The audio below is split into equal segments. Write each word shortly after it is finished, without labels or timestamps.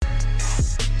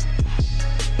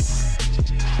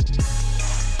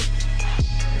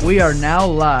We are now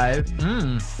live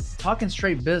talking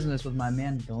straight business with my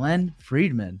man, Glenn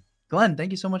Friedman. Glenn,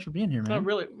 thank you so much for being here, man.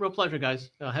 Really, real pleasure,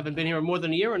 guys. Haven't been here in more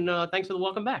than a year, and thanks for the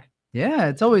welcome back. Yeah,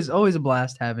 it's always a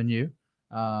blast having you.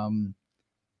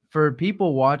 For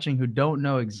people watching who don't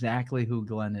know exactly who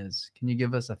Glenn is, can you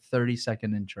give us a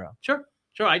 30-second intro? Sure.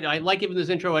 I like giving this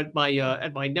intro at my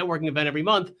networking event every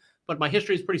month, but my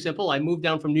history is pretty simple. I moved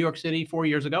down from New York City 4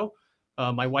 years ago.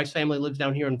 My wife's family lives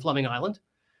down here in Fleming Island.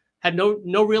 Had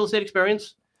no real estate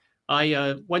experience.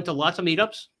 I went to lots of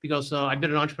meetups because I've been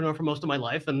an entrepreneur for most of my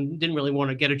life and didn't really want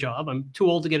to get a job. I'm too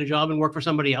old to get a job and work for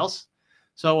somebody else.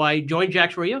 So I joined Jack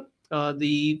Sharia.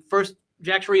 The first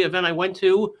Jack Sharia event I went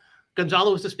to,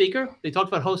 Gonzalo was the speaker. They talked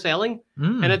about wholesaling.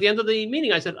 And at the end of the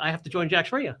meeting, I said, I have to join Jack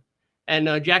Sharia.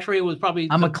 And Jack Sharia was probably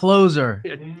I'm a closer.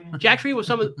 Jack Sharia was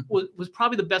was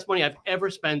probably the best money I've ever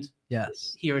spent.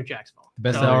 Yes, here in Jacksonville.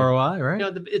 Best ROI, right?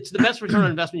 You know, it's the best return on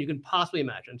investment you can possibly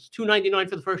imagine. It's $299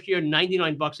 for the first year,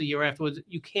 $99 a year afterwards.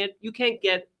 You can't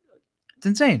get. It's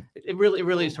insane. It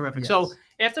really is terrific. Yes. So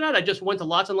after that, I just went to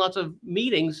lots and lots of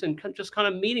meetings and just kind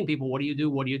of meeting people. What do you do?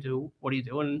 What do you do? What do you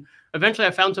do? And eventually,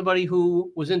 I found somebody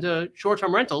who was into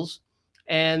short-term rentals,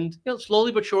 and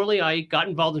slowly but surely, I got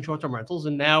involved in short-term rentals,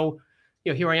 and now.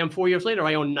 Here I am 4 years later.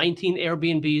 I own 19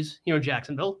 Airbnbs here in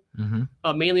Jacksonville,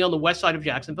 mainly on the west side of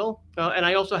Jacksonville. And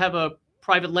I also have a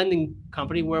private lending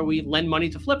company where we lend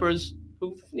money to flippers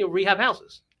who rehab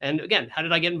houses. And again, how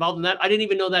did I get involved in that? I didn't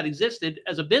even know that existed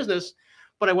as a business,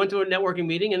 but I went to a networking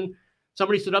meeting and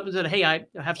somebody stood up and said, hey, I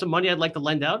have some money I'd like to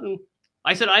lend out. And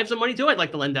I said, I have some money too I'd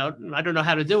like to lend out. And I don't know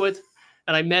how to do it.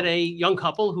 And I met a young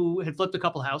couple who had flipped a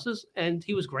couple houses, and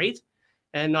he was great.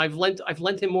 And I've lent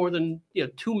him more than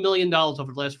 $2 million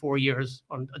over the last 4 years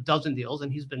on a dozen deals,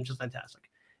 and he's been just fantastic.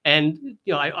 And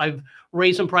I've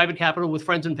raised some private capital with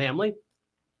friends and family,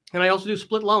 and I also do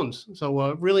split loans.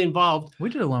 So really involved. We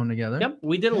did a loan together. Yep,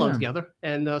 we did a loan together,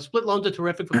 and split loans are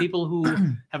terrific for people who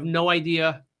have no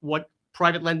idea what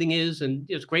private lending is, and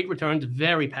it's great returns,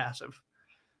 very passive.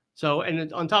 So,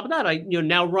 and on top of that, I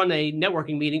now run a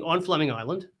networking meeting on Fleming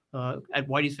Island at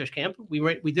Whitey's Fish Camp. We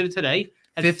did it today.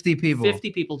 50 people.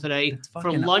 50 people today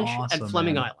for lunch awesome, at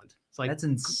Fleming man. Island. It's like that's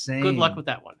insane. Good luck with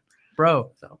that one,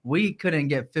 bro. We couldn't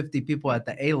get 50 people at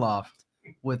the Aloft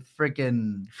with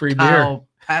freaking free Kyle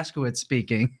Paskowitz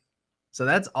speaking. So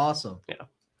that's awesome. Yeah.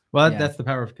 Well, that's the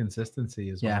power of consistency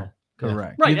as well. Yeah,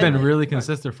 correct. Right. You've been really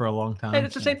consistent for a long time. And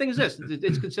it's the same thing as this.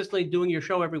 It's consistently doing your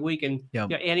show every week and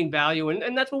adding value.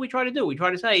 And that's what we try to do. We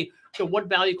try to say, what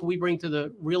value can we bring to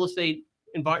the real estate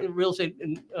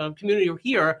community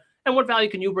here? And what value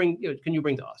can you bring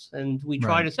to us? And we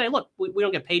try to say, look, we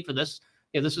don't get paid for this.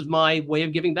 This is my way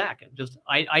of giving back. And just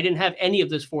I didn't have any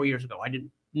of this 4 years ago. I didn't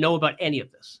know about any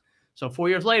of this. So 4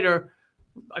 years later,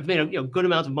 I've made a good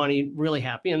amount of money, really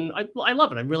happy, and I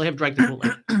love it. I really have drank the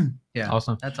Kool-Aid. Yeah,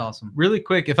 awesome. That's awesome. Really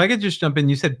quick, if I could just jump in,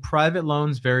 you said private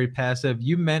loans, very passive.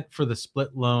 You meant for the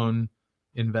split loan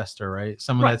investor, right?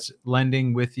 Someone that's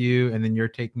lending with you, and then you're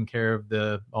taking care of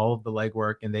all of the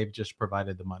legwork, and they've just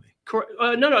provided the money. Correct.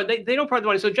 No, they don't provide the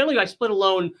money. So generally, I split a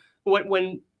loan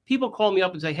when people call me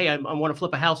up and say, "Hey, I want to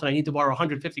flip a house and I need to borrow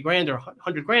 150 grand or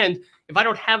 100 grand." If I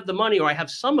don't have the money or I have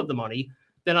some of the money,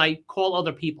 then I call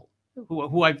other people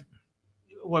who I've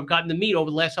gotten to meet over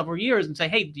the last several years and say,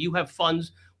 "Hey, do you have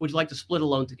funds? Would you like to split a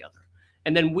loan together?"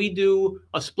 And then we do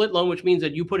a split loan, which means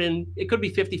that you put in. It could be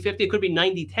 50-50, it could be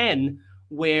 90-10.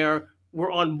 Where we're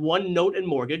on one note and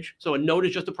mortgage. So a note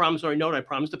is just a promissory note. I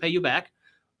promise to pay you back.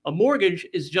 A mortgage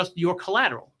is just your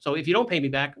collateral. So if you don't pay me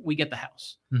back, we get the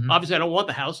house. Obviously, I don't want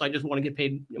the house. I just want to get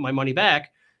paid my money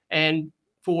back. And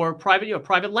for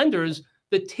private lenders,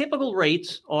 the typical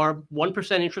rates are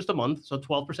 1% interest a month, so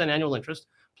 12% annual interest.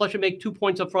 Plus, you make 2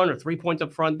 points up front or 3 points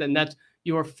up front, and that's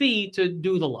your fee to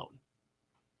do the loan.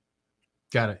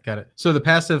 Got it. So the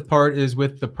passive part is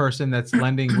with the person that's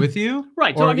lending with you,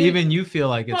 right? Or even you feel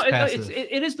like it's passive.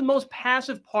 It is the most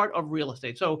passive part of real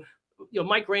estate. So,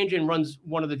 Mike Ranjan runs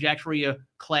one of the Jack Sharia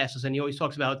classes, and he always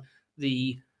talks about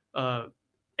the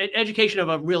education of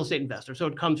a real estate investor. So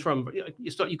it comes from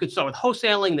you could start with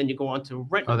wholesaling, then you go on to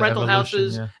rental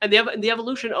houses, and the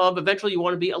evolution of eventually you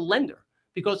want to be a lender,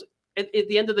 because at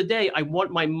the end of the day, I want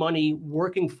my money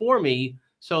working for me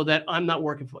so that I'm not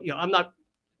working for I'm not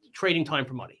trading time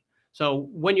for money. So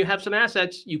when you have some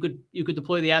assets, you could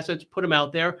deploy the assets, put them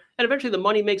out there, and eventually the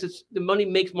money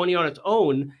makes money on its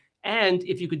own. And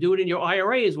if you could do it in your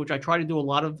IRAs, which I try to do a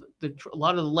lot of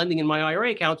the lending in my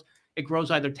IRA accounts, it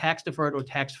grows either tax deferred or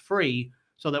tax free,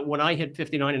 so that when I hit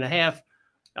 59 and a half,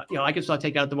 I can start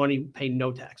taking out the money, pay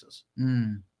no taxes.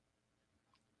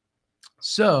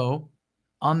 So,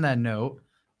 on that note,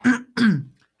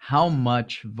 how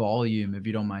much volume, if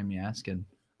you don't mind me asking,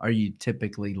 are you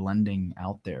typically lending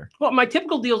out there? Well, my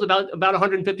typical deal is about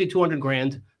 150, 200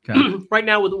 grand. Okay. Right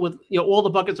now, with all the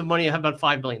buckets of money, I have about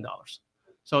 $5 million.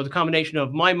 So it's a combination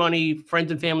of my money,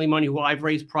 friends and family money who I've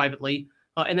raised privately,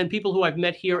 and then people who I've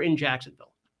met here in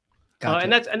Jacksonville.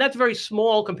 Gotcha. And that's very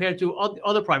small compared to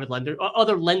other private lenders,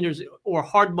 other lenders or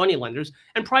hard money lenders.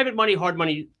 And private money, hard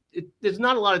money, there's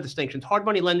not a lot of distinctions. Hard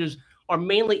money lenders are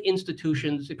mainly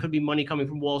institutions. It could be money coming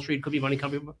from Wall Street, it could be money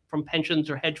coming from pensions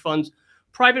or hedge funds.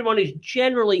 Private money is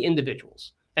generally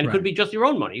individuals, and it could be just your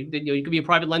own money. You could be a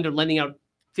private lender lending out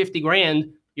 50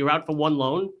 grand. You're out for one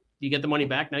loan, you get the money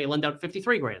back. Now you lend out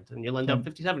 53 grand, and you lend out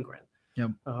 57 grand.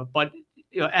 Yep. But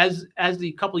as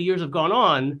the couple of years have gone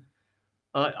on,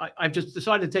 I've just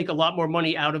decided to take a lot more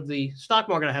money out of the stock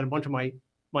market. I had a bunch of my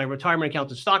retirement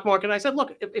accounts in the stock market. And I said,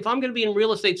 look, if I'm going to be in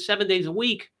real estate 7 days a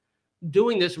week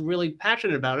doing this, really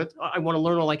passionate about it, I want to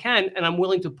learn all I can, and I'm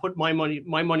willing to put my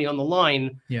money on the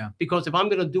line. Yeah. Because if I'm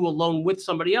going to do a loan with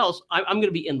somebody else, I'm going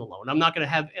to be in the loan. I'm not going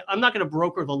to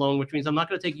broker the loan, which means I'm not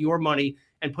going to take your money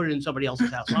and put it in somebody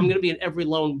else's house. I'm going to be in every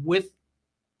loan with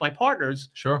my partners.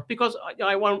 Sure. Because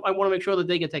I want to make sure that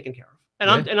they get taken care of.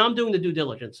 And I'm doing the due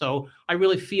diligence. So I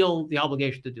really feel the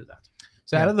obligation to do that.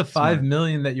 So out of the 5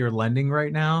 million that you're lending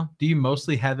right now, do you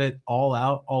mostly have it all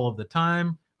out all of the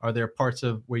time? Are there parts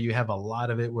of where you have a lot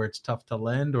of it where it's tough to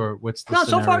lend, or what's the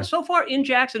scenario? So far in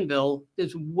Jacksonville,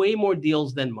 there's way more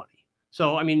deals than money.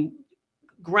 So I mean,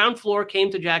 Ground Floor came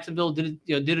to Jacksonville, did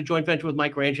a joint venture with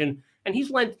Mike Ranchin, and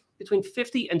he's lent between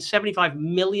 $50 and $75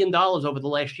 million over the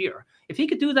last year. If he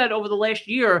could do that over the last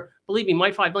year, believe me,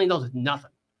 my $5 million is nothing.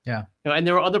 Yeah. And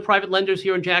there are other private lenders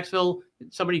here in Jacksonville.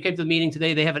 Somebody came to the meeting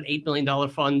today. They have an $8 million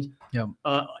fund. Yep.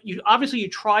 You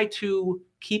try to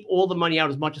keep all the money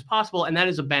out as much as possible, and that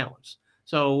is a balance.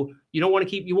 So you want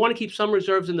to keep some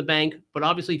reserves in the bank, but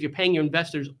obviously if you're paying your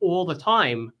investors all the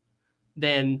time,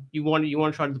 then you want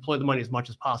to try to deploy the money as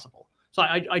much as possible. So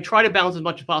I try to balance as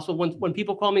much as possible. When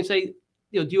people call me and say,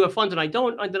 do you have funds, and I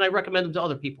don't, then I recommend them to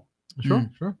other people. Sure,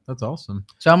 sure. That's awesome.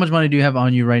 So how much money do you have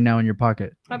on you right now in your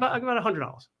pocket? About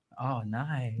 $100. Oh,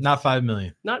 nice. Not 5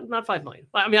 million. Not 5 million.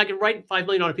 I mean, I can write 5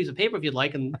 million on a piece of paper if you'd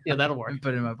like, and that'll work.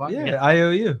 Put it in my pocket. Yeah, I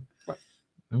owe you. Right.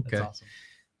 Okay. That's awesome.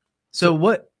 So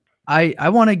what I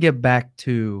want to get back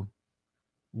to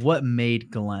what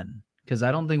made GLEN, because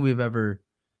I don't think we've ever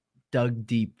dug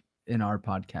deep in our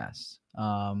podcast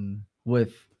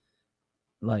with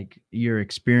like your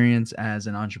experience as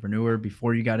an entrepreneur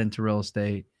before you got into real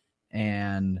estate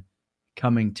and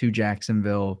coming to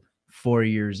Jacksonville 4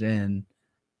 years in.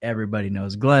 Everybody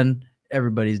knows GLEN.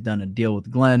 Everybody's done a deal with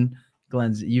GLEN.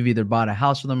 You've either bought a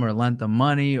house for them or lent them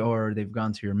money, or they've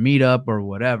gone to your meetup or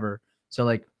whatever. So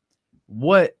like,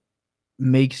 what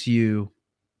makes you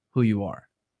who you are?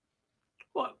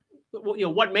 Well,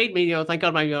 what made me, thank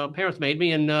God my parents made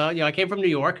me. And, I came from New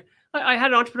York. I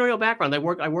had an entrepreneurial background. I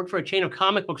worked for a chain of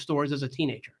comic book stores as a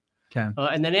teenager. Okay.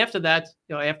 And then after that,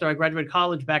 after I graduated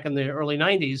college back in the early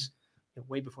 90s,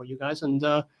 way before you guys, and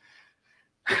I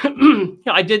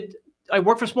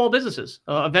worked for small businesses.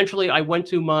 Eventually, I went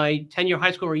to my 10-year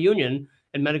high school reunion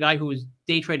and met a guy who was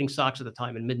day trading stocks at the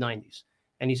time in mid-90s.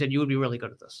 And he said, you would be really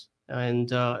good at this.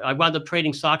 And I wound up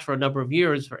trading stocks for a number of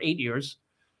years, for 8 years,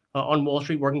 on Wall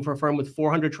Street, working for a firm with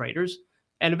 400 traders.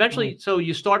 And eventually, so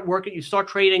you start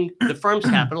trading the firm's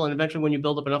capital. And eventually, when you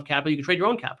build up enough capital, you can trade your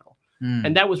own capital.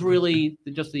 And that was really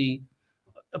just the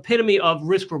epitome of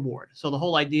risk reward. So the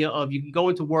whole idea of you can go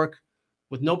into work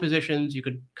with no positions, you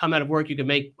could come out of work, you could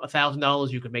make $1,000,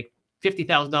 you could make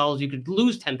 $50,000, you could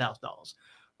lose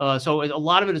 $10,000. So a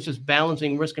lot of it is just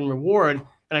balancing risk and reward.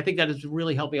 And I think that has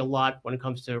really helped me a lot when it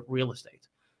comes to real estate.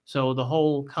 So the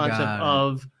whole concept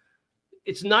of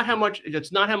it's not how much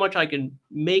I can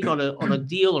make on a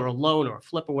deal or a loan or a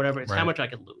flip or whatever. It's how much I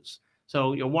can lose.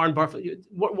 So Warren Buffett.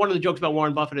 One of the jokes about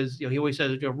Warren Buffett is he always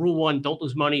says, rule 1, don't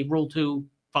lose money. Rule 2,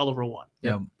 follow rule 1.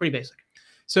 Yeah, pretty basic.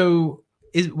 So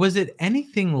was it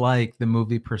anything like the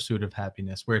movie Pursuit of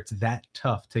Happiness, where it's that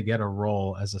tough to get a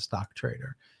role as a stock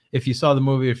trader? If you saw the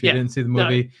movie, if you didn't see the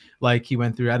movie, like he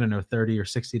went through, 30 or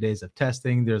 60 days of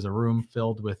testing. There's a room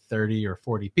filled with 30 or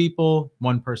 40 people.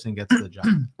 One person gets the job.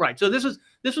 Right. So this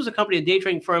was a company, a day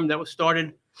trading firm that was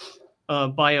started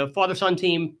by a father-son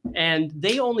team, and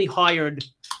they only hired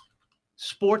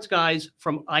sports guys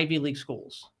from Ivy League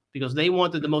schools because they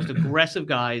wanted the most aggressive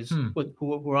guys who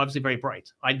were obviously very bright.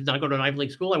 I did not go to an Ivy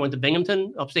League school. I went to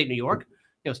Binghamton, upstate New York,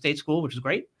 state school, which is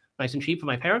great, nice and cheap for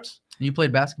my parents. You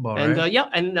played basketball, and, right?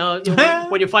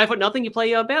 When you're 5'0", you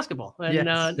play basketball. And,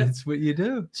 yes, that's what you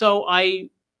do. So I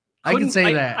can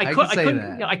say that.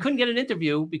 I couldn't get an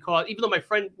interview because even though my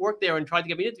friend worked there and tried to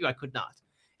get me an interview, I could not.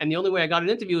 And the only way I got an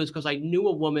interview is because I knew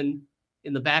a woman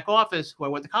in the back office who I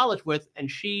went to college with, and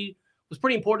she was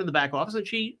pretty important in the back office, and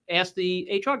she asked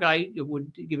the HR guy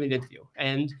would give me an interview,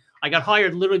 and I got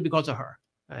hired literally because of her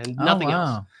and nothing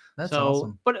else. That's so,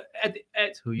 awesome. But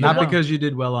Who you Not know. because you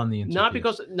did well on the interview. not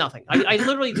because nothing. I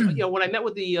literally, when I met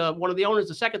with the one of the owners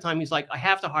the second time, he's like, I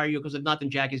have to hire you because if not, then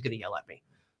Jackie's going to yell at me.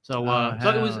 So, so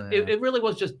it was, it really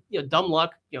was just dumb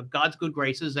luck, God's good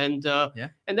graces, and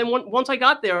and then once I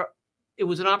got there, it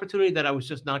was an opportunity that I was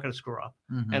just not going to screw up,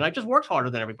 and I just worked harder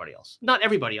than everybody else. Not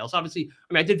everybody else, obviously.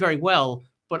 I mean, I did very well,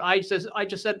 but I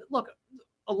just said, look,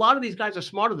 a lot of these guys are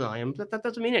smarter than I am. That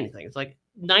doesn't mean anything. It's like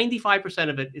 95%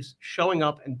 of it is showing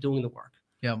up and doing the work.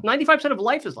 Yeah, 95% of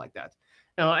life is like that.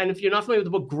 And if you're not familiar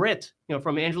with the book Grit,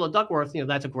 from Angela Duckworth,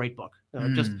 that's a great book.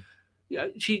 Just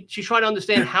she's trying to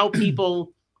understand how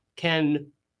people who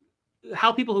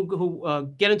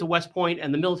get into West Point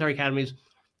and the military academies,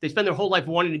 they spend their whole life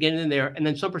wanting to get in there, and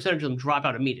then some percentage of them drop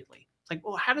out immediately. It's like,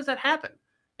 well, how does that happen?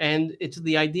 And it's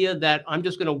the idea that I'm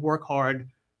just going to work hard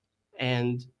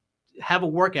and have a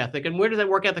work ethic. And where does that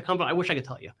work ethic come from? I wish I could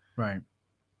tell you. Right.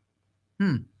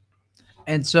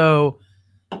 And so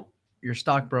you're a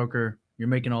stockbroker, you're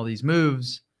making all these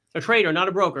moves. A trader, not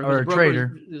a broker. Or a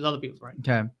trader. There's other people, right?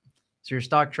 Okay. So you're a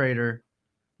stock trader.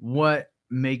 What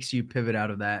makes you pivot out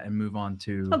of that and move on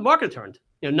to the market turned?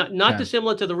 Not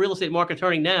dissimilar to the real estate market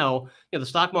turning now. The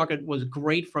stock market was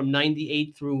great from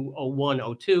 98 through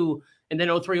 01, 02. And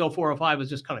then 03, 04, 05 was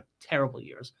just kind of terrible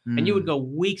years. And you would go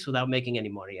weeks without making any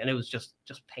money. And it was just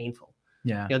painful.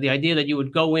 Yeah. The idea that you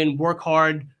would go in, work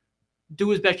hard,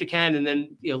 do as best you can, and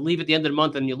then leave at the end of the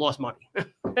month and you lost money.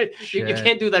 you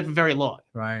can't do that for very long.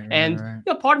 Right. And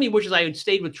part of me wishes I had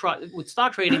stayed with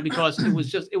stock trading because it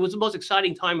was the most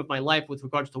exciting time of my life with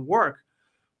regards to work.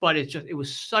 But it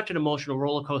was such an emotional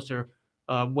roller coaster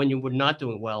when you were not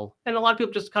doing well. And a lot of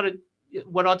people just kind of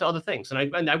went on to other things.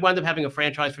 And I wound up having a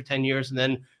franchise for 10 years and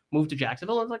then moved to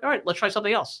Jacksonville. I was like, all right, let's try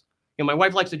something else. My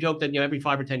wife likes to joke that every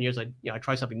 5 or 10 years I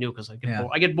try something new because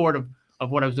I get bored of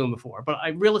what I was doing before. But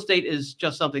real estate is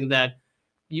just something that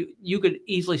you could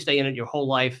easily stay in it your whole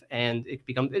life, and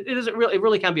it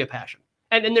really can be a passion.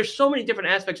 And there's so many different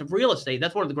aspects of real estate.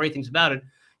 That's one of the great things about it.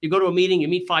 You go to a meeting, you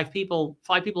meet 5 people.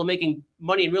 5 people are making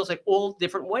money in real estate all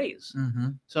different ways.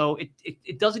 So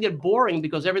it doesn't get boring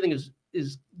because everything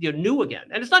is new again.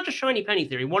 And it's not just shiny penny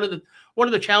theory. One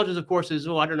of the challenges, of course, is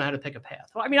I don't know how to pick a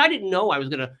path. Well, I mean, I didn't know I was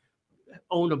going to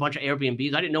own a bunch of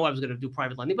Airbnbs. I didn't know I was going to do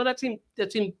private lending, but that seemed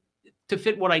to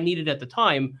fit what I needed at the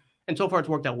time. And so far, it's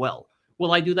worked out well.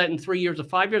 Will I do that in 3 years or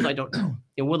 5 years? I don't know.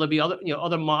 Will there be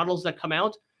other models that come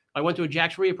out? I went to a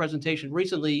Jack Sharia presentation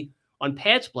recently on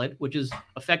Pad Split, which is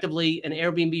effectively an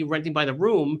Airbnb renting by the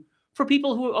room for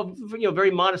people who are very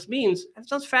modest means. It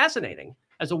sounds fascinating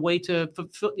as a way to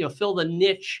fill the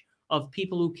niche of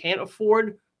people who can't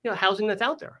afford housing that's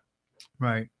out there.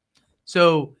 Right.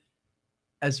 So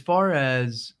as far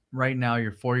as right now,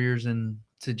 you're 4 years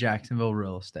into Jacksonville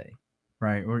real estate,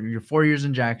 right? Or you're 4 years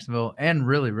in Jacksonville and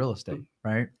really real estate,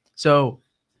 right? So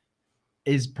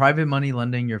is private money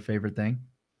lending your favorite thing?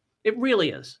 It really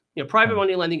is. Private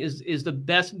money lending is the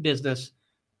best business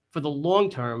for the long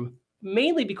term,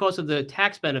 mainly because of the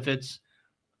tax benefits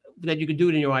that you can do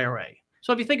it in your IRA.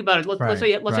 So if you think about it, let's say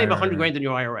you have $100,000 in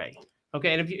your IRA.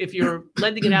 Okay. And if you're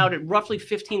lending it out at roughly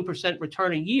 15%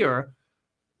 return a year,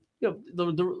 the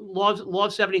law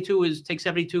of 72 is take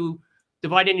 72,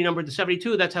 divide any number into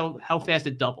 72. That's how fast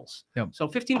it doubles. Yep. So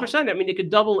 15%, I mean, it could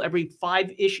double every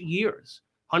 5-ish years,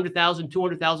 100,000,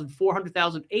 200,000,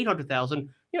 400,000, 800,000.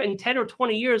 In 10 or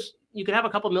 20 years, you could have a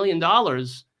couple $1 million,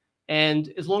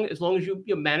 and as long as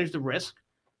you manage the risk,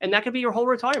 and that could be your whole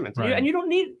retirement. Right. And you don't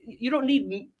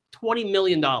need $20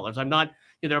 million. I'm not.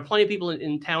 There are plenty of people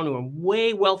in town who are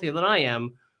way wealthier than I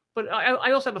am, but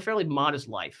I also have a fairly modest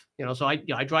life. So I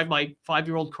drive my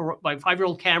 5-year-old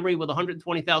Camry with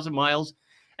 120,000 miles,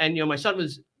 and my son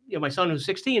who's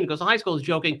 16 goes to high school is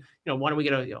joking. Why don't we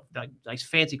get a nice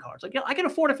fancy car? It's like I can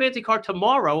afford a fancy car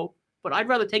tomorrow, but I'd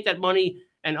rather take that money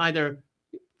and either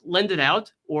lend it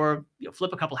out or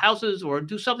flip a couple houses or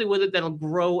do something with it that'll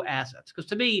grow assets. Because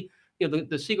to me,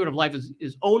 the secret of life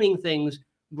is owning things,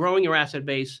 growing your asset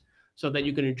base so that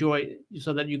you can enjoy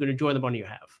the money you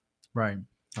have. Right.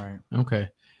 Okay.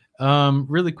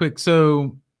 Really quick.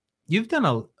 So you've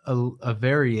done a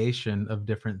variation of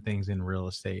different things in real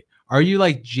estate. Are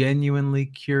you genuinely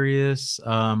curious?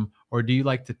 Or do you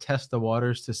like to test the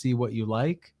waters to see what you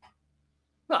like?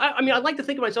 I mean, I like to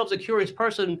think of myself as a curious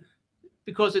person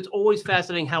because it's always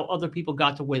fascinating how other people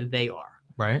got to where they are.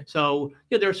 Right. So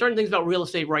there are certain things about real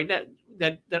estate right now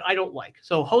that I don't like.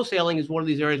 So wholesaling is one of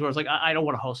these areas where it's like, I don't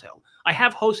want to wholesale. I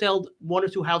have wholesaled 1 or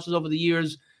 2 houses over the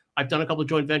years. I've done a couple of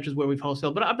joint ventures where we've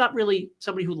wholesaled, but I'm not really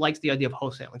somebody who likes the idea of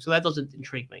wholesaling. So that doesn't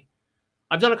intrigue me.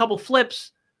 I've done a couple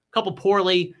flips, a couple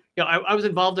poorly. I was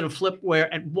involved in a flip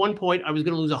where at one point I was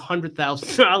going to lose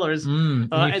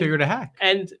 $100,000. And you figured a hack.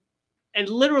 And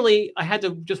literally I had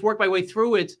to just work my way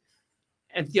through it.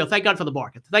 And thank God for the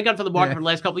market. Thank God for the market for the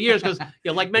last couple of years because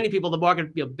like many people, the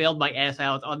market bailed my ass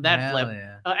out on that flip.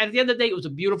 Yeah. And at the end of the day, it was a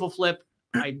beautiful flip.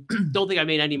 I don't think I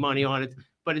made any money on it,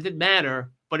 but it didn't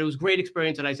matter. But it was great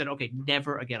experience, and I said, okay,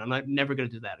 never again. I'm never going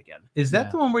to do that again. Is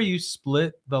that the one where you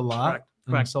split the lot?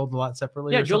 Correct. Sold the lot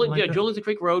separately? Yeah, Julian's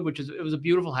Creek Road, it was a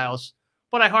beautiful house,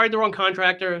 but I hired the wrong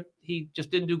contractor. He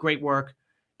just didn't do great work,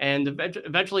 and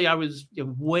eventually I was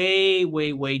way,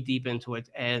 way, way deep into it.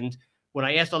 And when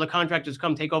I asked other contractors to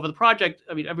come take over the project,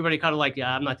 I mean, everybody kind of like,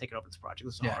 yeah, I'm not taking over this project.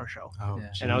 This is a horror show. Oh,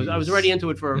 and I was already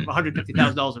into it for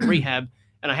 $150,000 in rehab,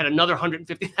 and I had another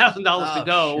 $150,000 to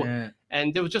go,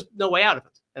 and there was just no way out of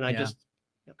it. And I just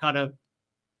kind of.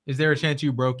 Is there a chance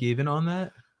you broke even on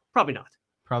that? Probably not.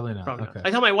 Probably not. Probably okay. not. I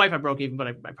tell my wife I broke even, but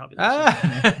I probably not.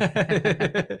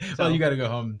 Well, you got to go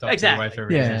home and talk to your wife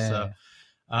every day. So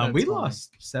we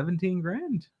lost 17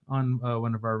 grand on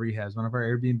one of our rehabs, one of our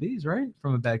Airbnbs, right?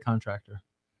 From a bad contractor.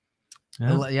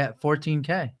 Yeah,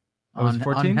 14K on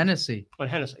Hennessy. On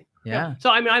Hennessy. Yeah. So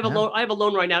I mean, I have a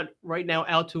loan right now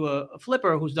out to a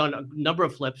flipper who's done a number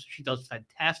of flips. She does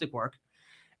fantastic work,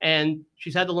 and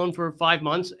she's had the loan for 5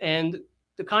 months, and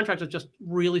the contractor just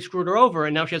really screwed her over,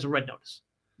 and now she has a red notice.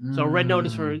 So a red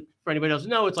notice for anybody who doesn't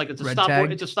know, it's like it's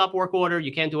a stop work order.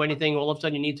 You can't do anything. All of a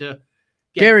sudden, you need to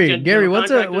Gary,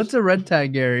 what's a red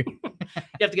tag, Gary? You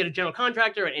have to get a general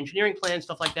contractor, an engineering plan,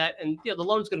 stuff like that, and the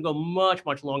loan's going to go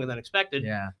much longer than expected.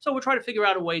 Yeah. So we're trying to figure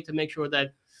out a way to make sure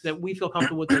that we feel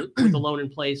comfortable with the loan in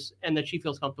place, and that she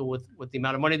feels comfortable with the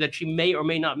amount of money that she may or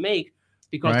may not make,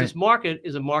 because this market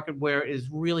is a market where it has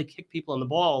really kicked people in the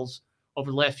balls over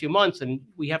the last few months, and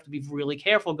we have to be really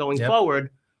careful going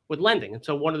forward with lending. And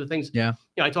so one of the things,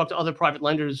 I talk to other private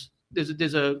lenders.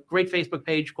 There's a great Facebook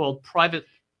page called Private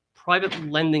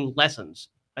Lending Lessons,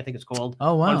 I think it's called.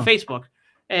 Oh, wow. On Facebook.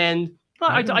 And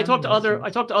I talk to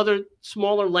other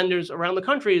smaller lenders around the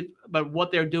country about what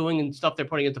they're doing and stuff they're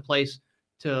putting into place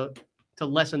to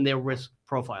lessen their risk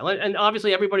profile. And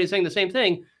obviously everybody's saying the same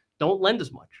thing. Don't lend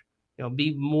as much.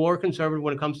 Be more conservative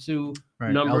when it comes to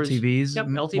numbers. LTVs. Yep,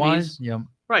 LTVs. Wise? Yep.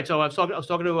 Right. So I was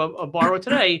talking to a borrower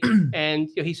today, and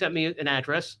he sent me an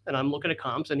address, and I'm looking at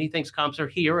comps, and he thinks comps are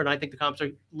here, and I think the comps are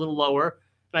a little lower.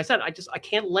 And I said, I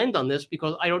can't lend on this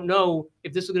because I don't know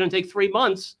if this is going to take 3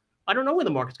 months. I don't know where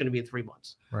the market's going to be in 3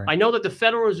 months. Right. I know that the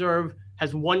Federal Reserve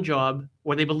has one job,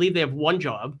 or they believe they have one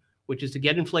job, which is to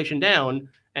get inflation down.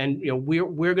 And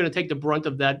we're going to take the brunt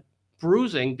of that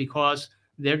bruising because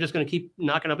they're just going to keep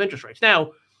knocking up interest rates.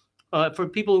 Now, for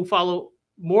people who follow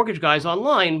mortgage guys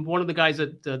online, one of the guys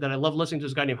that I love listening to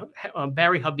is a guy named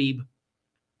Barry Habib.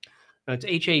 It's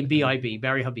Habib,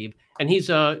 Barry Habib. And he's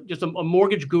just a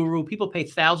mortgage guru. People pay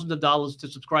thousands of dollars to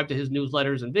subscribe to his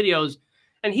newsletters and videos.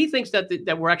 And he thinks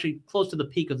that we're actually close to the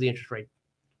peak of the interest rate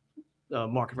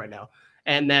market right now.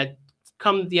 And that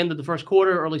come the end of the first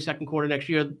quarter, early second quarter next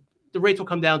year, the rates will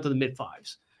come down to the mid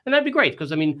fives. And that'd be great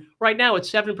because, I mean, right now it's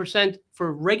 7%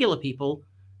 for regular people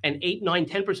and 8, 9,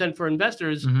 10% for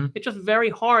investors. It's just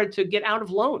very hard to get out of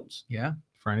loans. Yeah.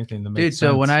 For anything that makes sense.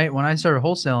 So when I started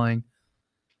wholesaling,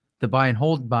 the buy and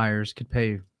hold buyers could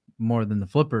pay more than the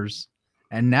flippers.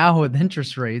 And now with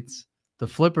interest rates, the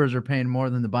flippers are paying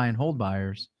more than the buy and hold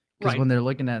buyers. Because when they're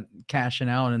looking at cashing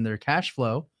out and their cash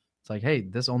flow, it's like, hey,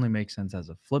 this only makes sense as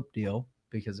a flip deal.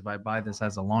 Because if I buy this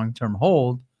as a long-term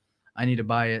hold, I need to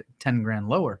buy it 10 grand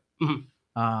lower.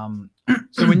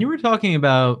 So when you were talking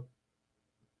about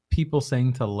people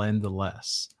saying to lend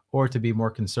less or to be more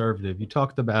conservative, you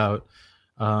talked about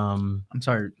I'm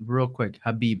sorry, real quick.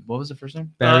 Habib. What was the first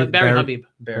name? Barry Habib.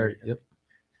 Barry. Yep.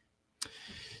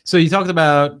 So you talked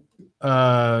about,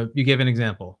 you gave an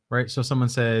example, right? So someone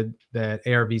said that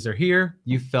ARVs are here.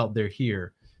 You felt they're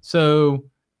here. So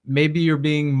maybe you're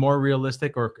being more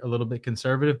realistic or a little bit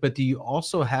conservative, but do you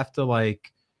also have to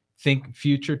think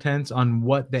future tense on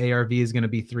what the ARV is going to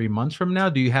be 3 months from now?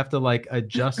 Do you have to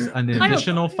adjust an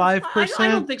additional 5%? I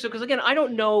don't think so. Because again, I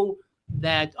don't know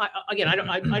that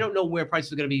I don't know where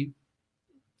prices are going to be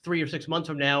 3 or 6 months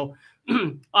from now.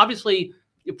 Obviously,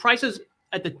 prices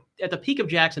at the peak of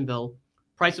Jacksonville,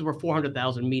 prices were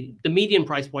 400,000. The median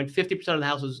price point, 50% of the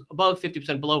houses above,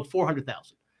 50% below,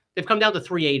 400,000. They've come down to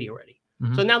 380 already.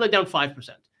 So now they're down 5%.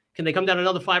 Can they come down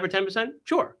another 5 or 10%?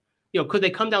 Sure. Could they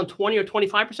come down 20 or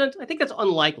 25%? I think that's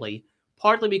unlikely.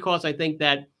 Partly because I think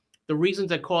that the reasons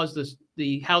that caused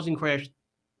the housing crash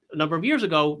a number of years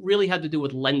ago really had to do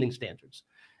with lending standards.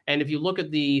 And if you look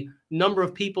at the number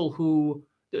of people who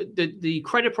the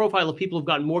credit profile of people who've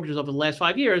gotten mortgages over the last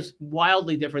 5 years,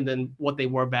 wildly different than what they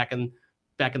were back in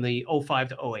the 05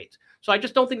 to 08. So I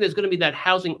just don't think there's going to be that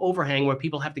housing overhang where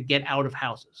people have to get out of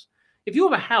houses. If you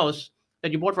have a house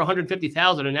that you bought for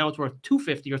 150,000 and now it's worth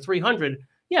 250 or 300,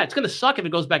 yeah, it's going to suck if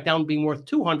it goes back down being worth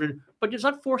 200, but it's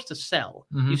not forced to sell.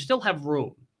 You still have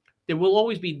room. There will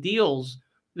always be deals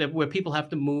where people have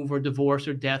to move or divorce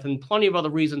or death and plenty of other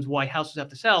reasons why houses have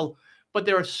to sell. But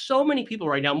there are so many people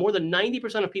right now, more than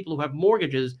 90% of people who have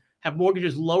mortgages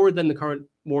lower than the current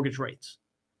mortgage rates.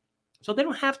 So they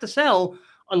don't have to sell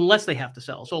unless they have to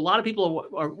sell. So a lot of people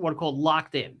are what are called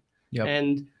locked in. Yep.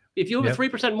 And if you have a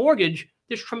 3% mortgage,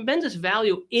 there's tremendous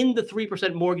value in the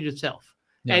 3% mortgage itself.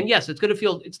 Yep. And yes, it's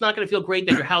not going to feel great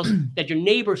that your house, that your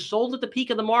neighbor sold at the peak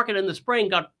of the market in the spring,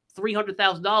 got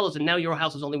 $300,000, and now your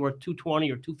house is only worth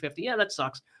 $220,000 or $250,000. Yeah, that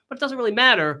sucks, but it doesn't really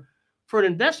matter. For an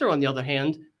investor, on the other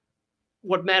hand,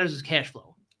 what matters is cash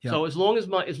flow. Yep. So as long as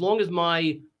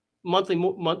my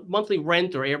monthly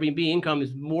rent or Airbnb income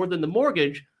is more than the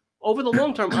mortgage, over the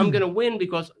long term, I'm going to win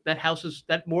because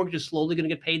that mortgage is slowly going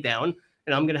to get paid down,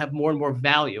 and I'm going to have more and more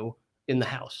value in the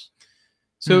house.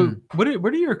 So what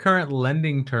are your current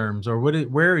lending terms, or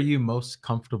where are you most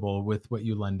comfortable with what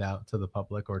you lend out to the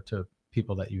public or to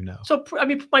people that you know? So I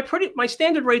mean, my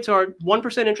standard rates are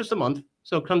 1% interest a month,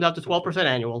 so it comes out to 12%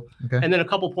 annual, and then a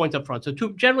couple points up front. So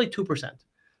generally 2%,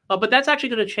 but that's actually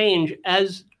going to change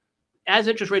as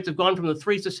interest rates have gone from the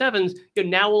 3s to 7s.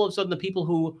 Now all of a sudden the people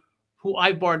who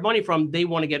I've borrowed money from, they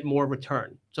want to get more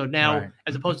return. So now,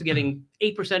 as opposed to getting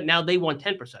 8%, now they want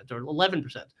 10% or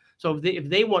 11%. So if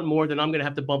they want more, then I'm going to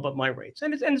have to bump up my rates.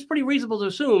 And it's pretty reasonable to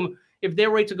assume if their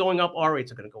rates are going up, our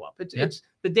rates are going to go up. It's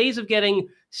the days of getting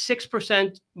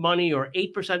 6% money or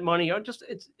 8% money are just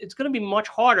it's going to be much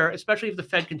harder, especially if the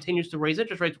Fed continues to raise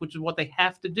interest rates, which is what they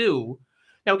have to do.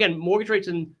 Now, again, mortgage rates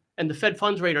and the Fed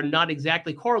funds rate are not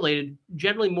exactly correlated.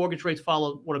 Generally, mortgage rates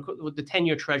follow what the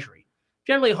 10-year Treasury.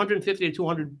 Generally 150 to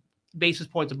 200 basis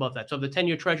points above that. So the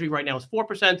 10-year Treasury right now is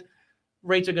 4%.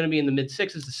 Rates are going to be in the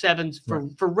mid-6s to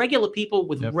 7s for regular people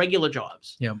with regular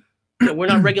jobs. Yep. We're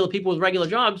not regular people with regular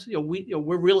jobs.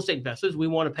 We're real estate investors. We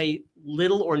want to pay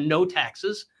little or no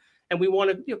taxes, and we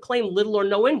want to claim little or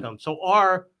no income. So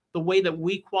the way that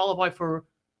we qualify for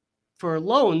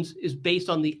loans is based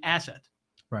on the asset.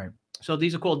 Right. So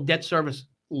these are called debt service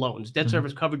loans, debt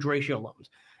service coverage ratio loans.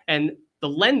 And the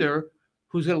lender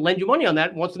who's going to lend you money on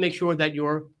that wants to make sure that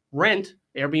your rent,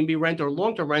 Airbnb rent or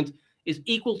long-term rent, is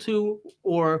equal to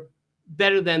or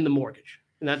better than the mortgage.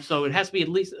 And so it has to be at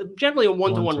least generally a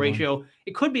 1-to-1 ratio.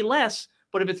 It could be less,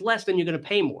 but if it's less, then you're going to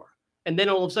pay more. And then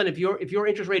all of a sudden, if your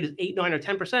interest rate is 8, 9, or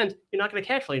 10%, you're not going to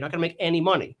cash flow. You're not going to make any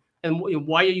money. And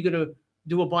why are you going to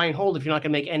do a buy and hold if you're not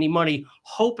going to make any money,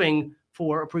 hoping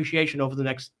for appreciation over the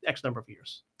next X number of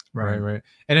years? Right.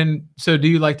 And then, so do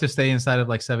you like to stay inside of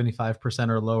like 75%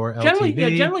 or lower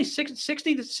LTV? Generally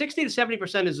 60 to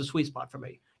 70% is the sweet spot for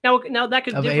me. Now that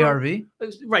could differ. ARV?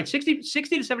 Right, 60 to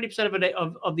 70%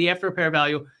 of the after repair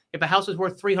value. If a house is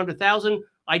worth $300,000,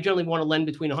 I generally want to lend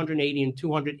between $180,000 and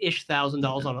 $200-ish thousand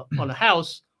on a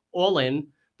house, all in,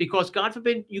 because God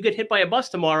forbid you get hit by a bus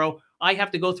tomorrow. I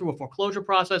have to go through a foreclosure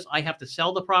process. I have to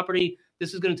sell the property.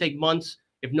 This is going to take months.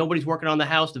 If nobody's working on the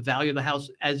house, the value of the house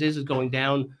as is going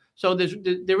down. So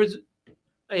there is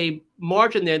a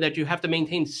margin there that you have to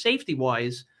maintain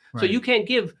safety-wise. Right. So you can't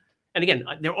give, and again,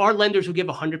 there are lenders who give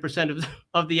 100%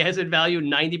 of the asset value,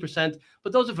 90%,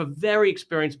 but those are for very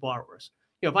experienced borrowers.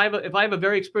 If I have a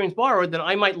very experienced borrower, then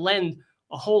I might lend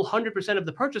a whole 100% of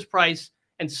the purchase price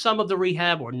and some of the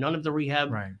rehab or none of the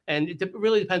rehab. Right. And it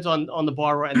really depends on the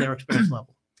borrower and their experience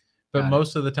level. But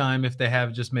most of the time, if they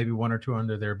have just maybe 1 or 2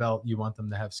 under their belt, you want them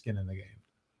to have skin in the game.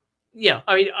 Yeah,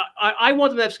 I mean, I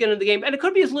want them to have skin in the game, and it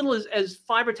could be as little as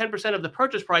 5 or 10% of the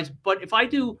purchase price. But if I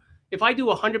do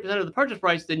 100% of the purchase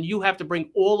price, then you have to bring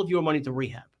all of your money to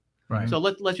rehab. Right. So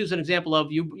let's use an example of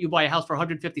you buy a house for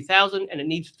 $150,000 and it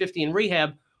needs $50,000 in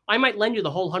rehab. I might lend you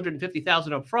the whole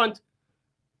 $150,000 up front,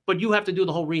 but you have to do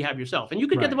the whole rehab yourself. And you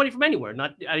could get the money from anywhere,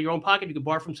 not out of your own pocket. You could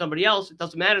borrow from somebody else. It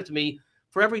doesn't matter to me.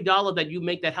 For every dollar that you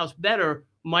make that house better,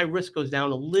 my risk goes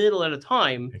down a little at a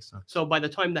time. So by the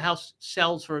time the house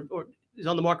sells or is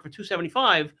on the market for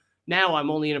 $275,000, now I'm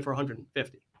only in it for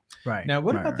 $150,000. Right. Now,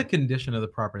 what about the condition of the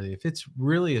property? If it's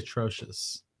really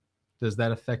atrocious, does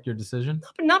that affect your decision?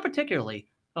 Not particularly.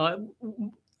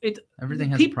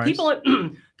 Everything has a price.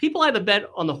 People either bet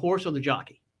on the horse or the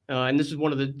jockey. And this is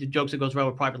one of the jokes that goes around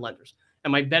with private lenders.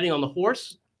 Am I betting on the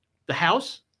horse, the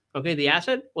house, the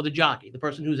asset, or the jockey, the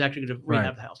person who's actually going to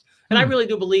rehab the house? And I really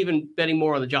do believe in betting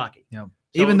more on the jockey. Yep.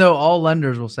 Even though all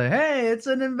lenders will say, "Hey, it's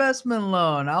an investment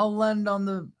loan. I'll lend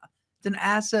on it's an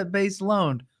asset-based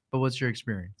loan." But what's your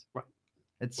experience? Right.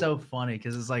 It's so funny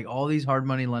because it's like all these hard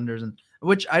money lenders, and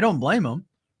which I don't blame them,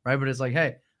 right? But it's like,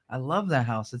 hey, I love that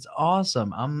house. It's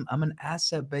awesome. I'm an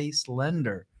asset-based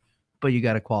lender, but you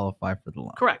got to qualify for the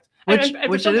loan. Correct. Which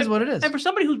for it is what it is. And for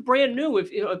somebody who's brand new,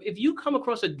 if you come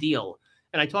across a deal,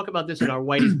 and I talk about this in our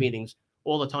Whitey's meetings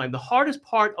all the time, the hardest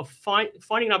part of finding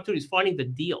an opportunity is finding the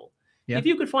deal. Yeah. If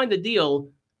you could find the deal,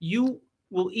 you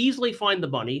will easily find the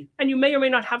money, and you may or may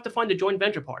not have to find a joint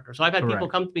venture partner. So I've had people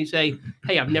come to me and say,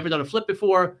 "Hey, I've never done a flip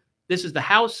before. This is the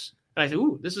house." And I say,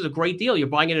 "Ooh, this is a great deal. You're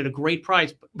buying it at a great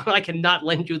price, but I cannot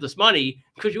lend you this money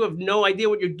because you have no idea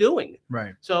what you're doing."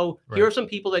 Right. So here are some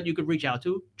people that you could reach out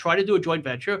to, try to do a joint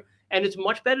venture. And it's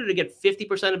much better to get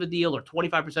 50% of a deal or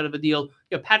 25% of a deal.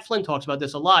 Pat Flynn talks about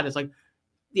this a lot. It's like,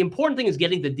 the important thing is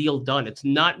getting the deal done. It's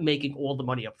not making all the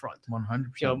money up front.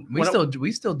 100%.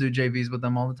 We still do JVs with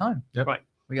them all the time. Yep. Right.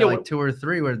 We got like 2 or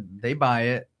 3 where they buy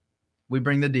it, we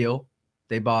bring the deal,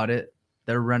 they bought it,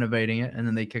 they're renovating it, and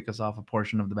then they kick us off a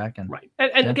portion of the back end. Right.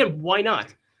 And again, why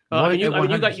not?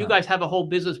 You guys have a whole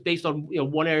business based on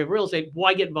one area of real estate.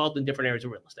 Why get involved in different areas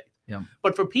of real estate? Yeah.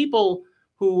 But for people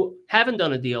who haven't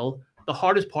done a deal, the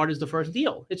hardest part is the first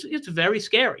deal. It's very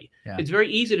scary. Yeah. It's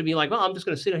very easy to be like, well, I'm just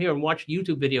going to sit here and watch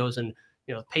YouTube videos and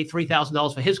pay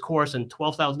 $3,000 for his course and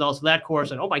 $12,000 for that course.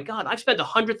 And oh my God, I've spent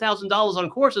 $100,000 on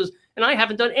courses and I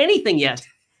haven't done anything yet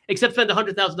except spend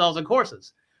 $100,000 on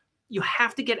courses. You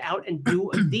have to get out and do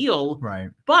a deal.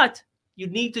 Right. But you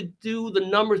need to do the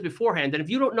numbers beforehand. And if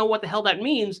you don't know what the hell that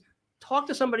means, talk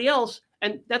to somebody else.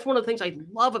 And that's one of the things I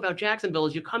love about Jacksonville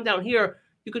is you come down here,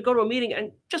 you could go to a meeting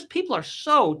and just people are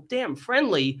so damn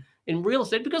friendly in real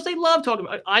estate because they love talking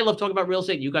about, I love talking about real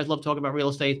estate. You guys love talking about real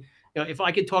estate. If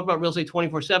I could talk about real estate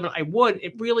 24/7, I would.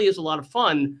 It really is a lot of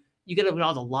fun. You get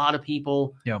involved with a lot of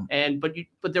people. Yeah.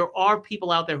 But there are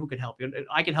people out there who could help you.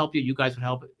 I can help you. You guys would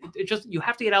help. It just, you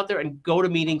have to get out there and go to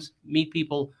meetings, meet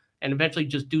people, and eventually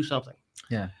just do something.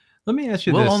 Yeah. Let me ask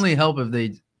you We'll this. only help if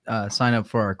they sign up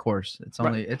for our course. It's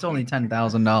only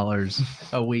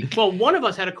 $10,000 a week. Well, one of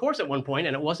us had a course at one point,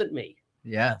 and it wasn't me.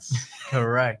 Yes,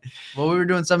 correct. Well, we were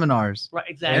doing seminars. Right,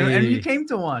 exactly. And you came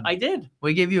to one. I did.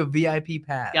 We gave you a VIP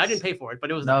pass. Yeah, I didn't pay for it,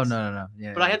 but it was No.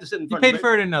 Yeah, but I had to sit in You front. paid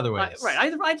for it in other ways. Right.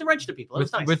 I had to register people. It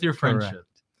was nice. With your friendship.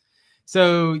 Correct.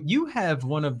 So you have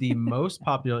one of the most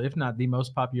popular, if not the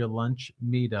most popular lunch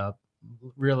meetup,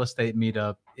 real estate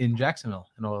meetup in Jacksonville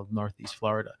in all of Northeast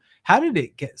Florida. How did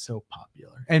it get so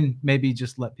popular? And maybe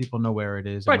just let people know where it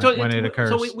is and when it occurs.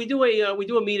 So we do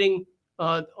a meeting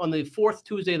on the 4th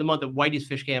Tuesday of the month at Whitey's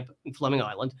Fish Camp in Fleming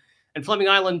Island. And Fleming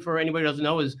Island, for anybody who doesn't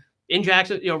know, is in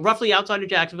Jacksonville, roughly outside of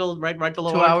Jacksonville, right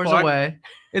below 2 hours away.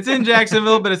 It's in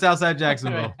Jacksonville, but it's outside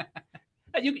Jacksonville.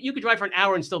 You could drive for an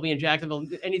hour and still be in Jacksonville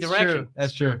any direction.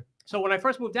 That's true. So when I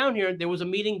first moved down here, there was a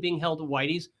meeting being held at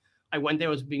Whitey's. I went there.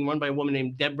 It was being run by a woman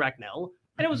named Deb Bracknell.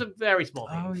 And it was a very small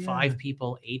meeting. Oh, yeah. 5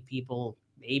 people, 8 people,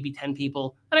 maybe 10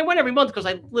 people. And I went every month because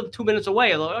I lived 2 minutes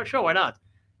away. I thought, oh, sure, why not?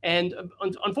 And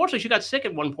unfortunately, she got sick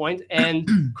at one point and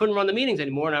couldn't run the meetings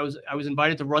anymore. And I was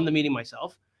invited to run the meeting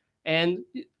myself. And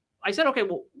I said, okay,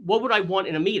 well, what would I want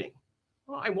in a meeting?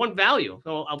 Well, I want value.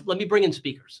 So let me bring in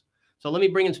speakers. So let me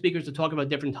bring in speakers to talk about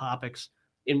different topics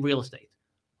in real estate,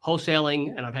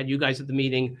 wholesaling. And I've had you guys at the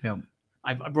meeting. Yep.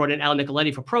 I brought in Al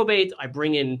Nicoletti for probate. I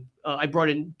brought in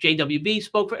JWB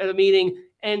spoke at a meeting,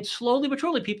 and slowly but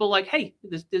surely people like, hey,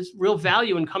 there's real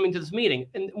value in coming to this meeting.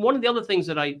 And one of the other things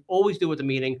that I always do at the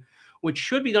meeting, which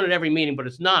should be done at every meeting, but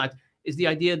it's not, is the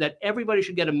idea that everybody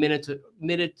should get a minute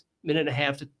and a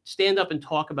half to stand up and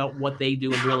talk about what they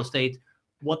do in real estate,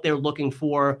 what they're looking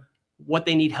for, what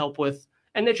they need help with.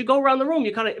 And as you go around the room,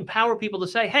 you kind of empower people to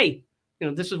say, hey,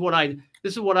 this is what I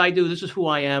do. This is who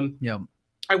I am. Yeah.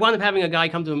 I wound up having a guy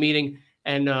come to a meeting,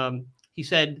 and he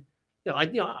said,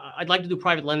 I'd like to do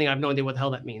private lending. I have no idea what the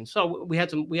hell that means. So we had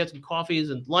some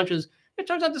coffees and lunches. It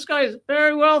turns out this guy is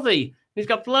very wealthy. He's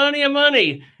got plenty of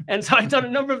money. And so I've done a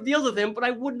number of deals with him, but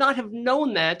I would not have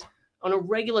known that on a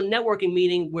regular networking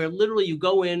meeting where literally you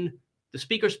go in, the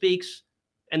speaker speaks,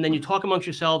 and then you talk amongst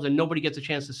yourselves and nobody gets a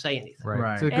chance to say anything.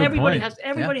 Right.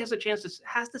 Everybody has a chance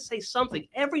to say something.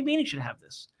 Every meeting should have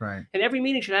this. Right. And every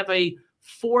meeting should have a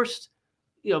forced,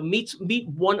 meet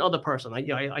one other person.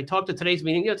 I talked to today's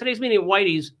meeting. Today's meeting at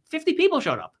Whitey's, 50 people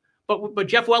showed up. But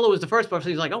Jeff Weller was the first person.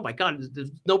 He's like, oh my God,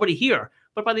 there's nobody here.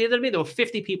 But by the end of the meeting, there were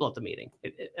 50 people at the meeting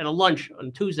at a lunch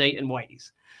on Tuesday in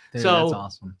Whitey's. Dude, so that's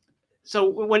awesome. So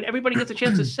when everybody gets a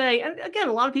chance to say, and again,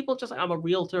 a lot of people just like, I'm a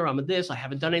realtor, I'm a this, I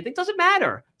haven't done anything. It doesn't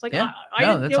matter. It's like,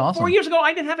 that's awesome. 4 years ago,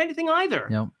 I didn't have anything either.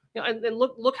 Yep. And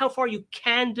look how far you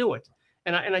can do it.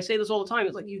 And I say this all the time.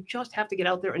 It's like, you just have to get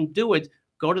out there and do it.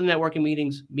 Go to the networking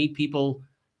meetings, meet people,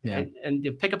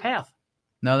 and pick a path.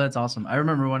 No, that's awesome. I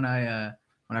remember when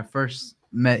I first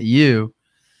met you,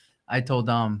 I told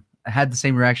Dom, I had the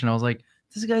same reaction. I was like,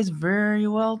 this guy's very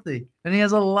wealthy and he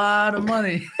has a lot of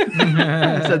money.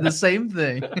 I said the same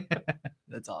thing.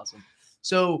 That's awesome.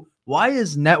 So why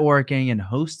is networking and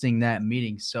hosting that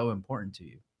meeting so important to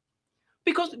you?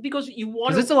 Because you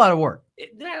want Because it's a lot of work.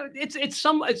 It's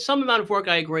some amount of work,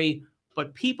 I agree,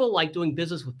 but people like doing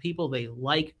business with people they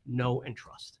like, know, and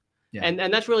trust. Yeah.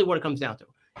 And that's really what it comes down to.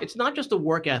 It's not just the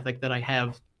work ethic that I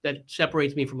have that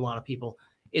separates me from a lot of people.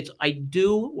 It's I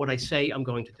do what I say I'm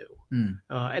going to do.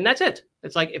 And that's it.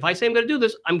 It's like, if I say I'm going to do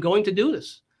this, I'm going to do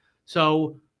this.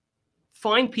 So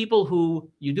find people who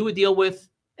you do a deal with,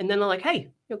 and then they're like,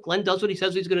 hey, Glenn does what he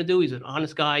says he's going to do. He's an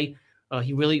honest guy.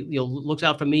 He really looks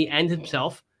out for me and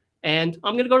himself. And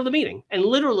I'm going to go to the meeting. And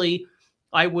literally,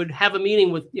 I would have a meeting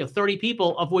with 30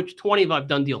 people, of which 20 of I've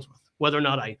done deals with. Whether or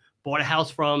not I bought a house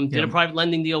from, did a private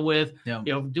lending deal with,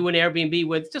 do an Airbnb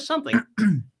with, just something.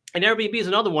 And Airbnb is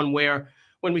another one where,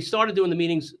 when we started doing the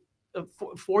meetings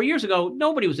 4 years ago,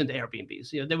 nobody was into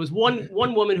Airbnbs. There was one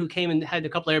woman who came and had a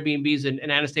couple of Airbnbs in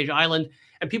Anastasia Island,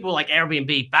 and people were like,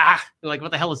 Airbnb, bah! They're like,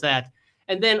 what the hell is that?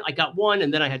 And then I got one,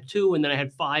 and then I had two, and then I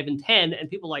had 5 and 10, and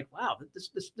people were like, wow,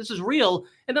 this is real.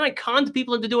 And then I conned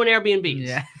people into doing Airbnbs.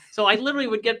 Yeah. So I literally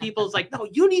would get people, it's like, no,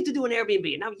 you need to do an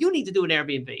Airbnb. Now you need to do an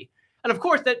Airbnb. And of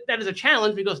course, that is a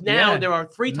challenge, because now there are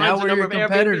 3 times the number of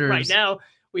Airbnbs. Right now,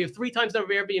 we have 3 times the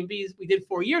number of Airbnbs we did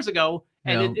 4 years ago.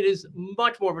 And it is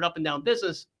much more of an up and down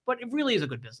business, but it really is a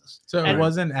good business. So it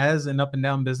wasn't as an up and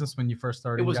down business when you first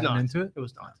started getting into it? It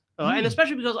was not. And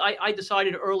especially because I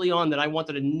decided early on that I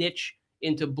wanted to niche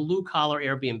into blue collar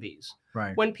Airbnbs.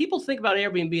 Right. When people think about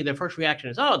Airbnb, their first reaction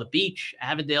is, oh, the beach,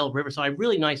 Avondale, Riverside,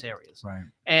 really nice areas. Right.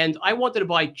 And I wanted to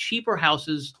buy cheaper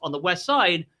houses on the west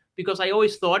side, because I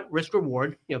always thought risk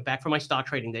reward, back from my stock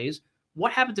trading days,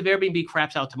 what happens if Airbnb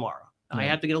craps out tomorrow? I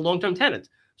have to get a long-term tenant.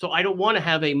 So I don't want to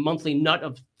have a monthly nut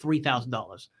of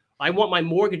 $3,000. I want my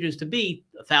mortgages to be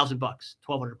 $1,000,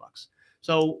 $1,200.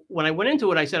 So when I went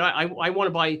into it, I said, I want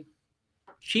to buy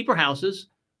cheaper houses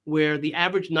where the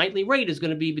average nightly rate is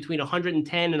going to be between $110 and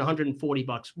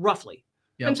 $140, roughly.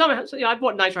 Yep. And some, I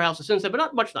bought nicer houses since then, but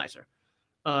not much nicer.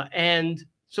 And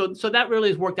so that really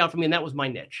has worked out for me, and that was my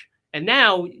niche. And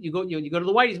now you go to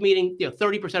the Whitey's meeting,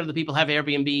 30% of the people have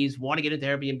Airbnbs, want to get into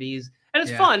Airbnbs, and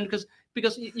it's fun because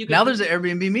you can, now there's an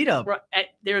Airbnb meetup. Right,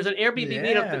 there's an Airbnb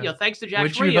meetup. Thanks to Jack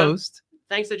Which Shria, you host.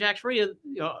 Thanks to Jack Shria,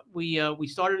 we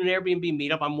started an Airbnb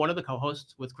meetup. I'm one of the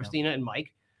co-hosts with Christina and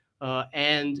Mike,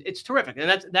 and it's terrific.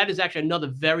 And that is actually another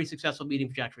very successful meeting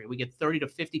for Jack Shria. We get 30 to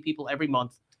 50 people every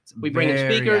month. We bring in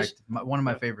speakers. One of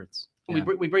my favorites. Yeah.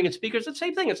 We bring in speakers. It's the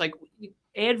same thing. It's like, we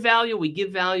add value, we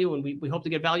give value, and we hope to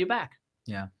get value back.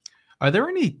 Yeah. Are there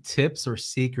any tips or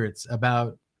secrets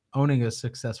about owning a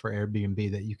successful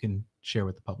Airbnb that you can share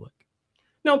with the public?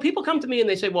 No, people come to me and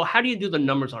they say, well, how do you do the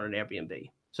numbers on an Airbnb?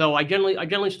 So I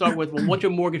generally start with, well, what's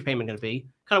your mortgage payment going to be?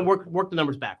 Kind of work the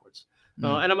numbers backwards.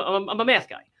 And I'm a math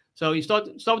guy. So you start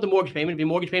with the mortgage payment. If your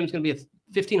mortgage payment is going to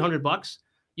be $1,500,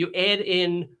 you add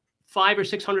in $500 or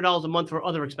 $600 a month for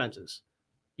other expenses,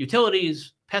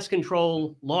 utilities, pest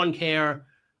control, lawn care,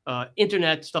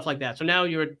 internet, stuff like that. So now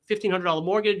you're at $1,500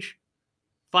 mortgage,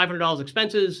 $500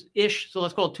 expenses ish. So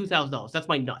let's call it $2,000. That's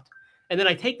my nut. And then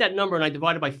I take that number and I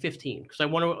divide it by 15 because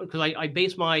I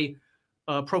base my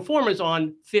pro formas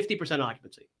on 50%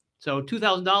 occupancy. So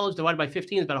 $2,000 divided by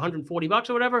 15 is about $140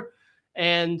 or whatever.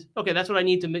 And okay, that's what I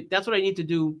need to make. That's what I need to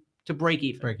do to break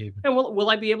even. And will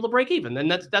I be able to break even?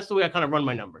 And that's the way I kind of run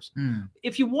my numbers.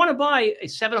 If you want to buy a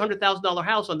 $700,000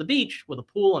 house on the beach with a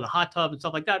pool and a hot tub and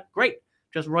stuff like that, great.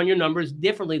 Just run your numbers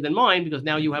differently than mine, because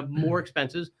now you have more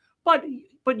expenses. But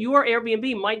your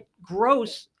Airbnb might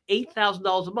gross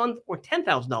 $8,000 a month or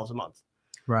 $10,000 a month.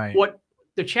 Right. What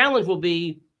the challenge will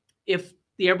be, if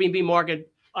the Airbnb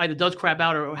market either does crap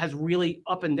out or has really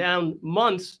up and down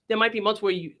months, there might be months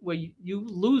where you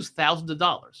lose thousands of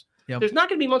dollars. Yep. There's not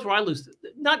going to be months where I lose,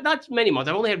 not many months.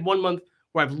 I've only had one month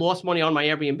where I've lost money on my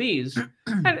Airbnbs.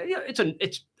 And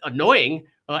it's annoying,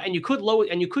 and you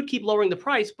could keep lowering the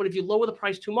price, but if you lower the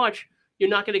price too much, you're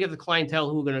not going to get the clientele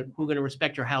who are going to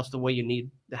respect your house the way you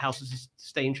need the houses to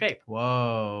stay in shape.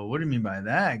 Whoa, what do you mean by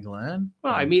that, Glenn?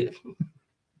 Well, I mean,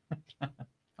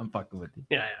 I'm fucking with you.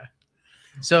 Yeah.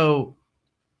 So,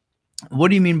 what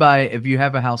do you mean by, if you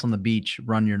have a house on the beach,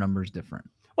 run your numbers different?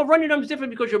 Well, run your numbers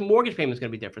different because your mortgage payment is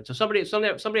going to be different. So somebody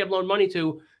I've loaned money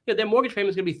to, their mortgage payment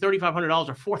is going to be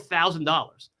 $3,500 or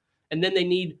 $4,000, and then they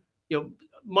need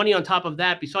money on top of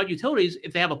that beside utilities.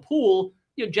 If they have a pool,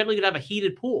 generally going to have a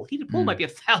heated pool. Heated pool might be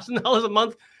 $1,000 a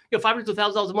month, $500 to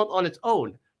 $1,000 a month on its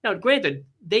own. Now, granted,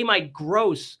 they might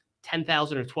gross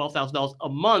 $10,000 or $12,000 a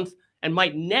month and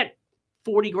might net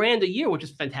 40 grand a year, which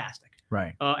is fantastic.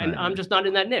 Right. And I'm just not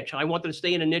in that niche. I wanted to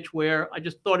stay in a niche where I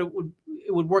just thought it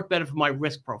would work better for my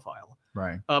risk profile.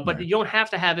 Right. But you don't have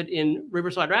to have it in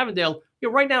Riverside or Avondale.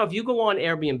 Right now, if you go on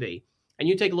Airbnb and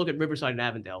you take a look at Riverside and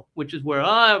Avondale, which is where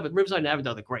Riverside and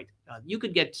Avondale are great. You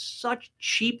could get such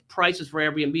cheap prices for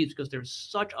Airbnbs because there's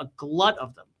such a glut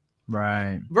of them.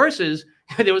 Right. Versus,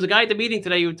 there was a guy at the meeting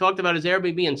today who talked about his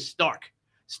Airbnb in Stark,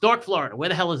 Florida. Where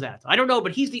the hell is that? I don't know,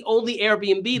 but he's the only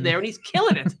Airbnb there, and he's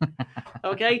killing it.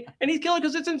 Okay, and he's killing it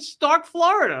because it's in Stark,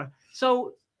 Florida.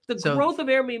 So the growth of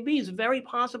Airbnbs very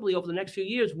possibly over the next few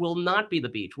years will not be the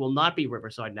beach, will not be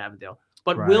Riverside and Avondale,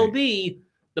 but will be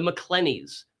the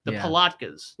McClennies, the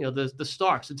Palatkas, the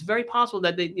Starks. It's very possible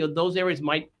that those areas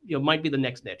might be the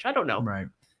next niche. I don't know. Right.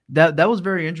 That was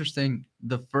very interesting.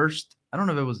 The first, I don't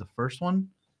know if it was the first one,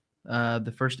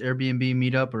 the first Airbnb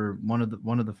meetup or one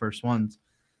of the first ones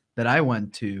that I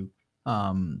went to.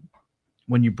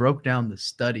 When you broke down the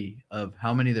study of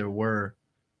how many there were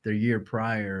the year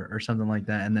prior or something like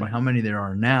that, and then how many there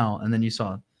are now, and then you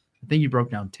saw, I think you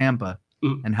broke down Tampa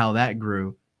and how that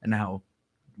grew and how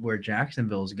where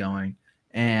Jacksonville is going,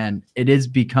 and it is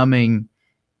becoming.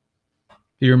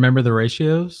 Do you remember the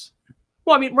ratios?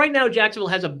 Well, I mean, right now Jacksonville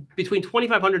has between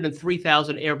 2,500 and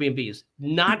 3,000 Airbnbs,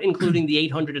 not including the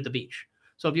 800 at the beach.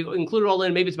 So if you include it all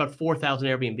in, maybe it's about 4,000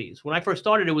 Airbnbs. When I first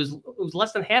started, it was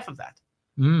less than half of that.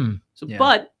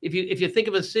 But if you think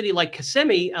of a city like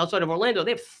Kissimmee outside of Orlando,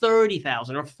 they have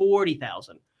 30,000 or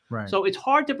 40,000. Right. So it's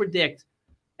hard to predict,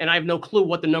 and I have no clue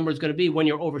what the number is going to be when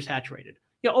you're oversaturated.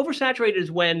 Oversaturated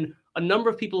is when a number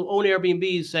of people who own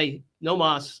Airbnbs say, no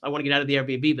mas, I want to get out of the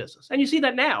Airbnb business. And you see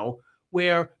that now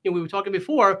where we were talking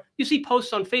before, you see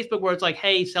posts on Facebook where it's like,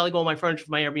 hey, selling all my furniture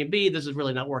for my Airbnb, this is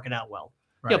really not working out well.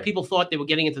 Right. People thought they were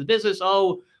getting into the business.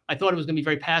 Oh, I thought it was going to be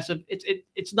very passive.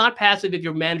 It's not passive if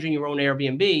you're managing your own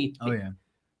Airbnb. Oh, yeah.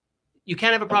 You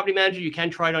can have a property manager. You can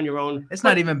try it on your own. It's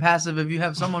not even passive if you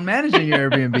have someone managing your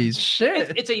Airbnbs.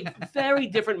 Shit. It's a very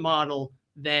different model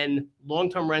than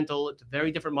long-term rental. It's a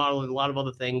very different model than a lot of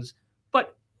other things.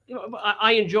 But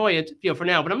I enjoy it for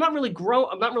now. But I'm not really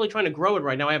trying to grow it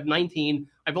right now. I have 19.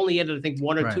 I've only added, I think,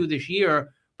 1 or 2 this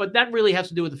year. But that really has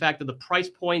to do with the fact of the price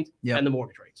point and the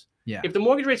mortgage rates. Yeah. If the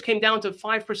mortgage rates came down to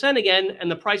 5% again and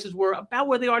the prices were about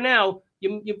where they are now,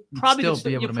 you probably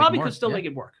could still make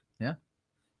it work. Yeah.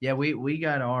 Yeah, we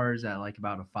got ours at like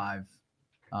about a 5.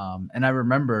 And I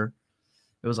remember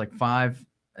it was like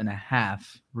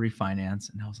 5.5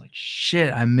 refinance. And I was like,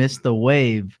 shit, I missed the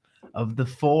wave of the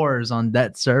 4s on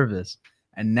debt service.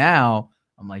 And now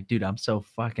I'm like, dude, I'm so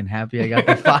fucking happy I got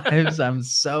the 5s. I'm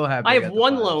so happy. I have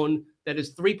one loan that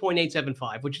is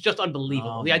 3.875, which is just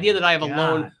unbelievable. The idea that I have a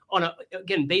loan on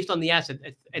based on the asset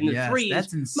and the 3s.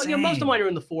 That's insane. Most of mine are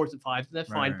in the 4s and 5s, and that's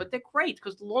fine. But they're great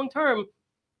because long term,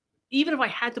 even if I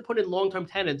had to put in long term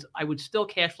tenants, I would still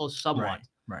cash flow somewhat.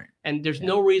 Right. And there's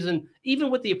no reason,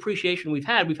 even with the appreciation we've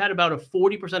had about a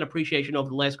 40% appreciation over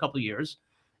the last couple of years.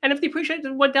 And if the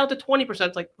appreciation went down to 20%,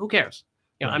 it's like, who cares?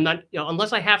 I'm not,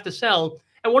 unless I have to sell.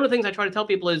 And one of the things I try to tell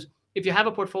people is, if you have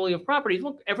a portfolio of properties,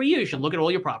 well, every year you should look at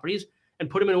all your properties and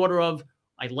put them in order of,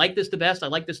 I like this the best, I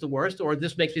like this the worst, or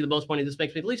this makes me the most money, this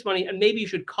makes me the least money. And maybe you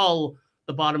should cull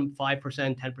the bottom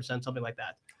 5%, 10%, something like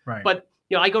that. Right. But,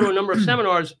 I go to a number of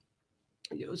seminars,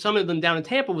 some of them down in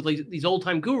Tampa with these old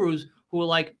time gurus who are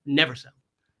like, never sell.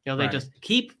 They just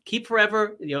keep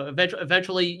forever.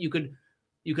 Eventually you could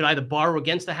either borrow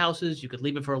against the houses, you could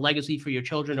leave it for a legacy for your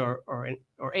children or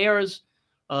heirs.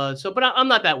 But I'm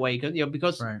not that way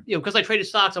because I traded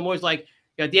stocks. I'm always like,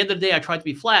 at the end of the day, I try to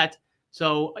be flat.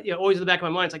 So always in the back of my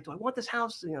mind, it's like, do I want this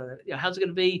house? How's it going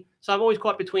to be? So I'm always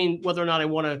caught between whether or not I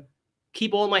want to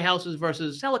keep all my houses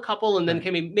versus sell a couple and then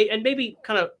maybe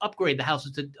kind of upgrade the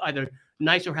houses to either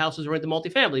nicer houses or into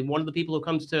multifamily. One of the people who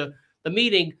comes to the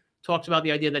meeting talks about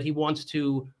the idea that he wants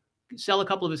to sell a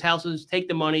couple of his houses, take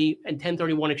the money, and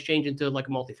 1031 exchange into like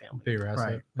a multifamily. Bigger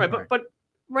asset. Right. But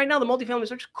right now the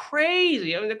multifamilies are just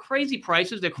crazy. I mean, they're crazy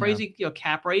prices. They're crazy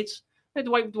cap rates.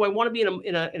 Do I want to be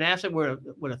in an asset with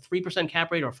a 3%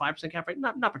 cap rate or a 5% cap rate?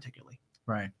 Not particularly.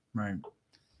 Right.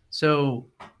 So,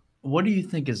 what do you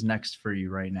think is next for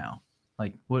you right now?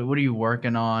 Like, what are you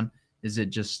working on? Is it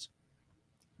just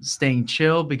staying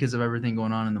chill because of everything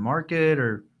going on in the market,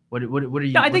 or what are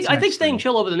you? Yeah, I think staying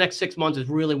chill over the next 6 months is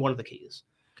really one of the keys.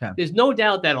 Okay. There's no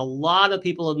doubt that a lot of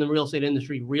people in the real estate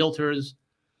industry, realtors,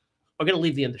 are going to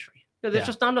leave the industry. There's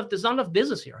just not enough. There's not enough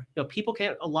business here. A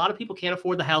lot of people can't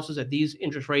afford the houses at these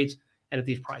interest rates and at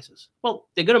these prices. Well,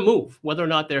 they're going to move, whether or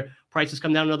not their prices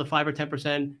come down another 5 or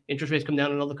 10%, interest rates come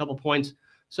down another couple points.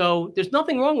 So there's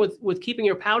nothing wrong with keeping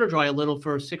your powder dry a little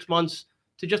for 6 months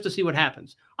to see what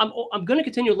happens. I'm going to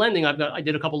continue lending. I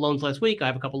did a couple loans last week. I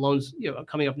have a couple loans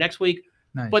coming up next week.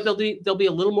 Nice. But they'll be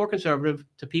a little more conservative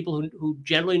to people who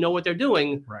generally know what they're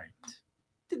doing. Right.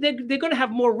 They're going to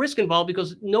have more risk involved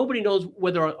because nobody knows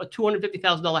whether a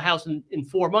 $250,000 house in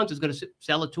 4 months is going to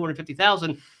sell at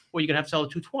 $250,000, or you're going to have to sell at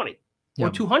 $220,000 or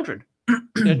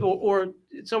 $200,000 or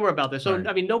somewhere about there. So Right.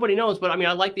 I mean, nobody knows. But I mean,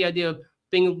 I like the idea of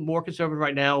being more conservative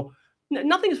right now.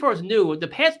 Nothing as far as new. The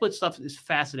pad split stuff is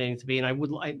fascinating to me, and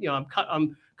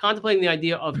I'm contemplating the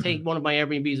idea of taking one of my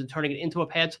Airbnbs and turning it into a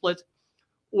pad split,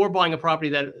 or buying a property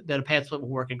that a pad split will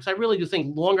work in. Because I really do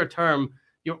think longer term,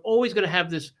 you're always going to have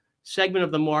this segment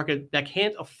of the market that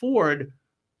can't afford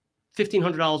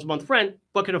 $1,500 a month rent,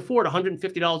 but can afford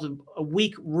 $150 a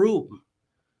week room.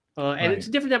 And it's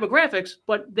different demographics,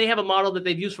 but they have a model that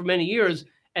they've used for many years.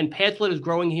 And pad split is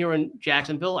growing here in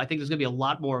Jacksonville. I think there's going to be a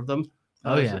lot more of them.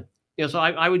 So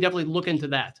I would definitely look into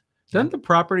that. Doesn't the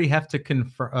property have to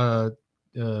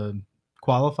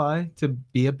qualify to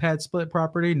be a pad split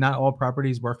property? Not all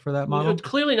properties work for that model.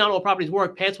 Clearly, not all properties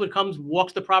work. Pad split comes,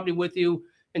 walks the property with you,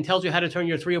 and tells you how to turn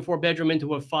your 3 or 4 bedroom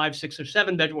into a 5, 6, or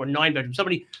 7 bedroom or 9 bedroom.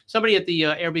 Somebody at the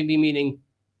Airbnb meeting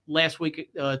last week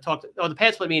the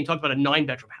pad split meeting talked about a 9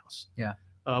 bedroom house. Yeah.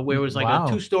 Where it was like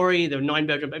a 2-story, they're 9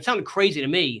 bedroom. It sounded crazy to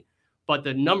me, but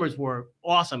the numbers were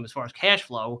awesome as far as cash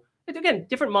flow. And again,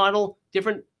 different model,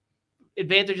 different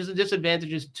advantages and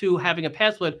disadvantages to having a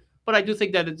pad split. But I do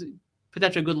think that it's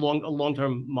potentially a good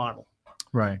long-term model.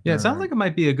 Right. Yeah, it sounds like it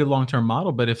might be a good long-term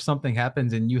model, but if something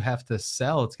happens and you have to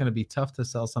sell, it's going to be tough to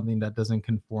sell something that doesn't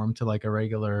conform to like a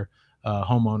regular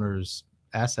homeowner's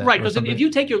asset. Right, because if you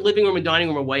take your living room and dining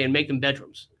room away and make them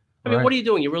bedrooms, I mean, what are you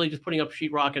doing? You're really just putting up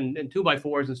sheetrock and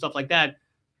 2x4s and stuff like that.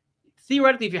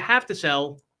 Theoretically, if you have to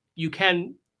sell, you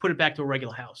can put it back to a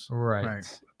regular house.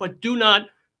 Right. But do not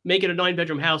make it a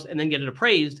 9-bedroom house and then get it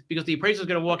appraised, because the appraiser is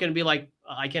going to walk in and be like,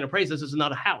 I can't appraise this. This is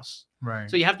not a house. Right.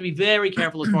 So you have to be very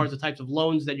careful as far as the types of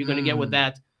loans that you're going to get with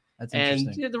that. That's and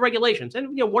interesting. The regulations.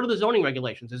 And what are the zoning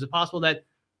regulations? Is it possible that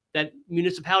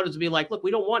municipalities will be like, look, we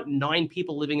don't want 9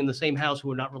 people living in the same house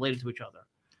who are not related to each other.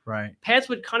 Right. Pad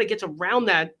split kind of gets around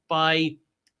that by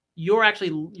you're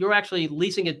actually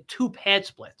leasing it to pad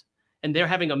split, and they're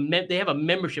having they have a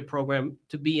membership program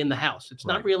to be in the house. It's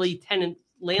not really tenant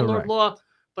landlord law,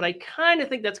 but I kind of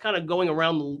think that's kind of going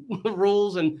around the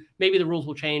rules, and maybe the rules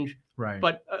will change. Right.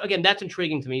 But again, that's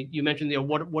intriguing to me. You mentioned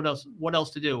what else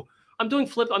to do. I'm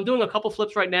doing a couple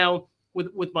flips right now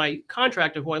with my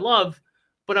contractor who I love.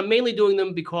 But I'm mainly doing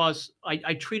them because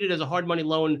I treat it as a hard money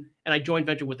loan, and I joint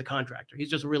venture with the contractor. He's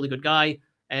just a really good guy,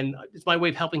 and it's my way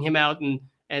of helping him out.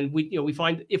 And we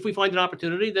find an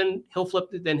opportunity, then he'll flip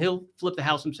the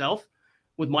house himself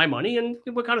with my money, and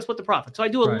we'll kind of split the profit. So I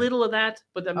do a little of that,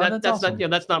 but that's awesome.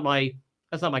 That's not my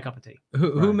cup of tea.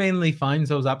 Who mainly finds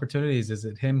those opportunities? Is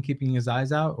it him keeping his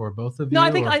eyes out, or both of you? No,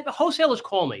 I think wholesalers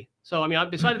call me. So I mean,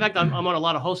 besides the fact I'm on a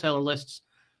lot of wholesaler lists.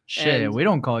 Shit, we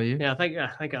don't call you. Yeah, thank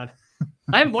God.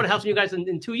 I haven't bought a house from you guys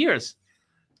in 2 years,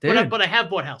 but I have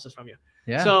bought houses from you.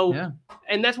 Yeah. So,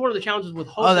 and that's one of the challenges with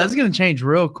wholesalers. Oh, that's going to change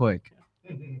real quick.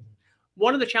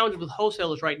 One of the challenges with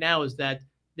wholesalers right now is that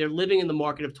they're living in the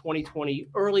market of 2020,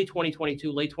 early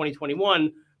 2022, late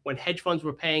 2021, when hedge funds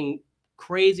were paying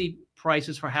crazy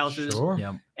prices for houses. Sure.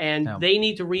 Yep. And they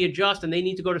need to readjust, and they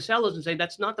need to go to sellers and say,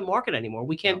 that's not the market anymore.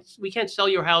 We can't sell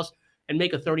your house and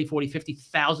make a $30,000,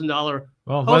 $40,000, $50,000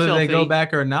 well, wholesale whether they fee. go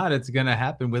back or not, it's going to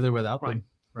happen with or without them.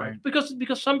 Right.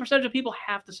 Because some percentage of people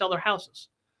have to sell their houses.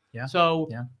 Yeah. So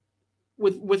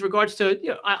with regards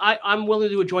to, I'm willing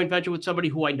to do a joint venture with somebody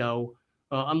who I know.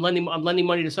 I'm lending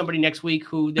money to somebody next week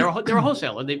who they're a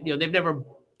wholesaler. They've never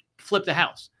flipped a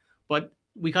house, but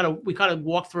we kind of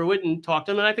walk through it and talk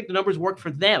to them, and I think the numbers work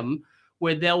for them,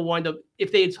 where they'll wind up,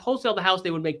 if they wholesale the house,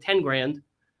 they would make 10 grand.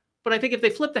 But I think if they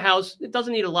flip the house, it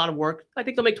doesn't need a lot of work. I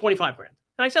think they'll make 25 grand.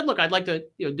 And I said, look, I'd like to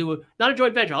do not a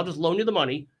joint venture. I'll just loan you the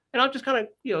money, and I'll just kind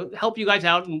of help you guys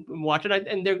out and watch it.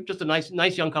 And they're just a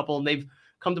nice young couple, and they've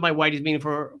come to my Whitey's meeting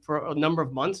for a number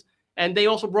of months. And they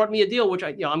also brought me a deal, which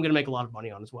I'm going to make a lot of money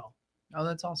on as well. Oh,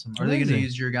 that's awesome. Are they going to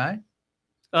use your guy?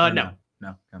 No.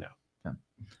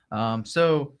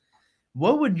 So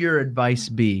what would your advice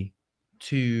be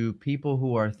to people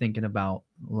who are thinking about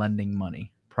lending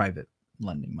money, private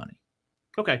lending money?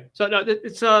 Okay. So no,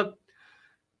 it's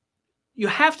you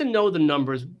have to know the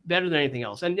numbers better than anything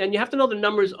else. And you have to know the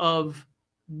numbers of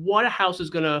what a house is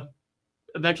going to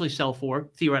eventually sell for,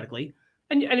 theoretically.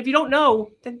 And if you don't know,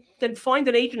 then find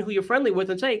an agent who you're friendly with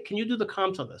and say, can you do the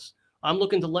comps on this? I'm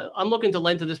looking to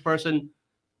lend to this person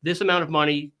this amount of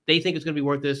money. They think it's going to be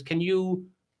worth this. Do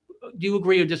you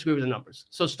agree or disagree with the numbers?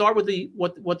 So start with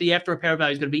what the after repair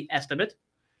value is going to be estimate.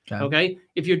 Okay.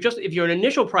 If you're an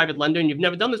initial private lender and you've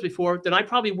never done this before, then I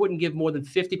probably wouldn't give more than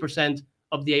 50%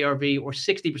 of the ARV or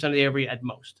 60% of the ARV at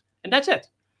most. And that's it.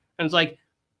 And it's like,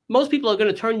 most people are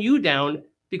going to turn you down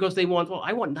because I want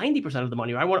 90% of the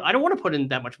money. Or I don't want to put in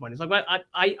that much money. It's like,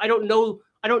 I don't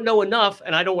know enough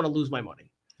and I don't want to lose my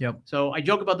money. Yep. So I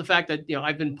joke about the fact that,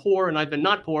 I've been poor and I've been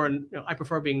not poor, and I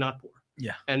prefer being not poor.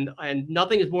 Yeah. And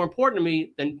nothing is more important to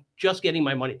me than just getting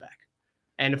my money back.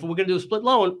 And if we're going to do a split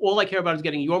loan, all I care about is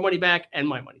getting your money back and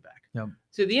my money back. Yep.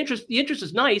 So the interest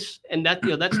is nice, and that's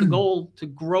the goal, to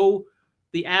grow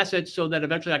the assets so that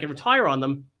eventually I can retire on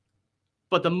them.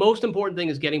 But the most important thing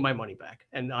is getting my money back.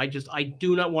 And I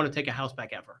do not want to take a house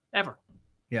back ever.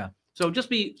 Yeah. So just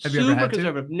be Have you ever super had to?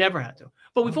 conservative. Never had to.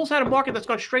 But we've also had a market that's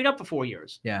gone straight up for 4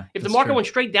 years. Yeah. If the that's market true. went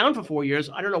straight down for 4 years,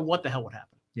 I don't know what the hell would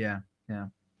happen. Yeah. Yeah.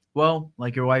 Well,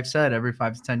 like your wife said, every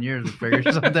 5 to 10 years, we figure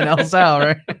something else out,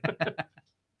 right?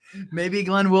 Maybe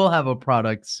Glenn will have a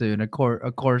product soon, a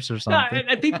course or something.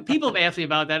 And people have asked me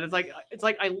about that. It's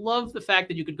like I love the fact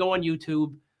that you could go on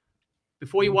YouTube.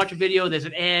 Before you watch a video, there's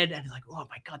an ad, and it's like, oh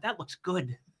my God, that looks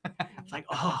good. It's like,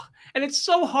 oh, and it's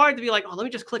so hard to be like, oh, let me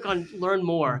just click on learn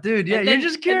more. Dude, yeah, And then, you're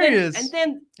just curious.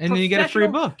 And then you get a free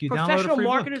book. You download a professional free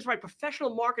marketers, book. right?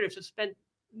 Professional marketers have spent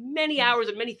many hours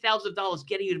and many thousands of dollars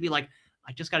getting you to be like,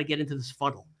 I just got to get into this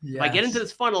funnel. Yes. If I get into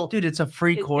this funnel, dude, it's a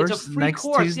free course it's a free next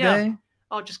course, Tuesday. yeah.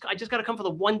 Oh, I just got to come for the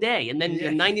one day, and then Yeah.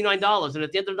 $99, and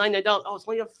at the end of $99, oh, it's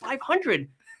only $500,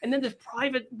 and then there's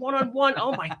private one-on-one.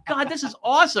 Oh my God, this is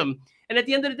awesome! And at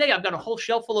the end of the day, I've got a whole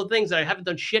shelf full of things that I haven't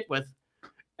done shit with,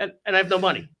 and I have no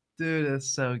money. Dude, that's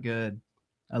so good.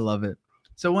 I love it.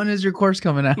 So when is your course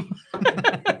coming out?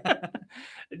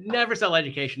 Never sell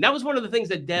education. That was one of the things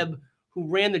that Deb, who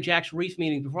ran the Jack's Reef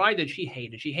meetings before I did, she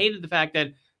hated. She hated the fact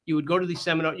that you would go to these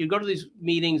seminars, you'd go to these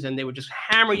meetings, and they would just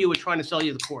hammer you with trying to sell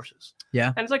you the courses.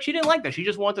 Yeah. And it's like she didn't like that. She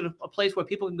just wanted a place where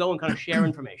people can go and kind of share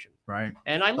information. Right.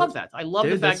 And I love that. I love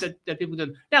the fact that people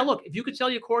did. Now, look, if you could sell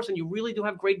your course and you really do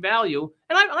have great value,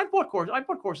 and I bought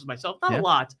courses myself, not a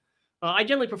lot. I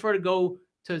generally prefer to go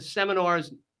to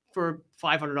seminars for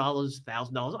 $500,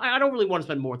 $1,000. I don't really want to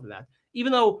spend more than that,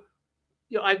 even though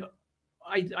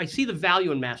I see the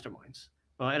value in masterminds.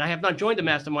 And I have not joined a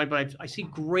mastermind, but I see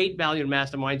great value in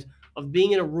masterminds of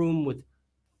being in a room with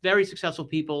very successful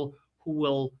people who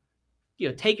will,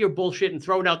 take your bullshit and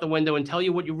throw it out the window and tell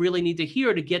you what you really need to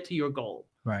hear to get to your goal.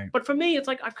 Right. But for me, it's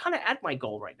like I'm kind of at my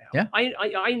goal right now. Yeah.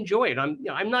 I enjoy it.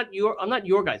 I'm not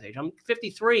your guys' age. I'm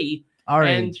 53. Our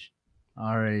age.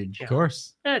 Of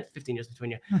course. It's 15 years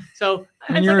between you. So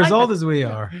and you're as old as we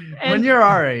are. When you're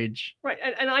our age. Right.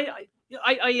 And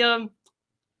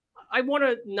I want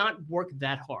to not work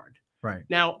that hard. Right.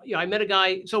 Now, I met a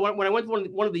guy. So when I went to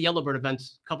one of the Yellowbird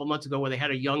events a couple of months ago, where they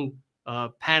had a young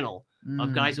panel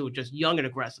of guys who were just young and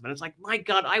aggressive, and it's like, my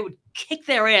God, I would kick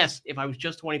their ass if I was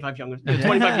just 25 years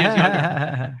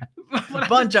younger. A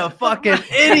bunch of fucking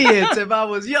idiots if I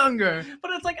was younger.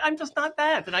 But it's like, I'm just not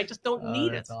that, and I just don't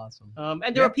need that's it. Awesome.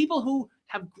 And there are people who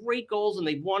have great goals, and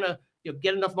they want to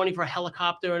get enough money for a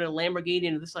helicopter and a Lamborghini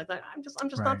and this like that. I'm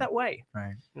just not that way.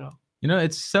 Right.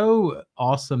 It's so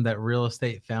awesome that real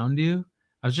estate found you.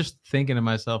 I was just thinking to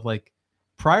myself, like,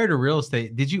 prior to real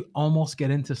estate, did you almost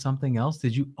get into something else?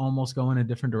 Did you almost go in a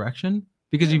different direction?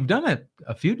 Because you've done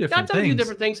a few different things. I've done a few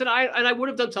different things, and I would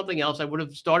have done something else. I would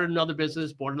have started another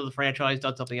business, bought another franchise,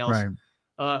 done something else.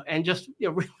 Right. And just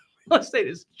real estate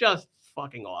is just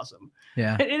fucking awesome.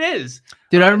 Yeah, it is.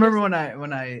 Dude, I remember when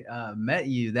I met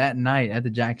you that night at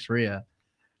the Jack's Ria,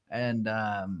 and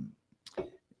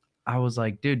I was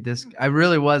like, dude, I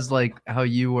really was like how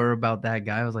you were about that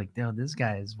guy. I was like, dude, this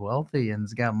guy is wealthy and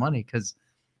he's got money. Because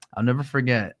I'll never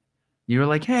forget, you were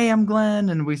like, hey, I'm Glenn,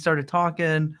 and we started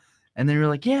talking, and then you're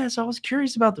like, yeah, so I was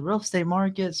curious about the real estate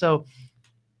market, so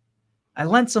I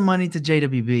lent some money to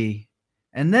JWB,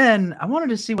 and then I wanted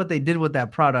to see what they did with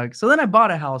that product. So then I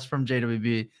bought a house from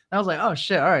JWB, and I was like, oh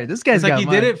shit, all right, this guy's got like, you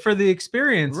did it for the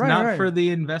experience, not for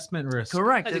the investment risk.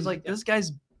 Correct. It's like this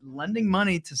guy's lending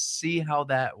money to see how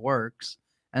that works,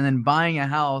 and then buying a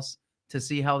house to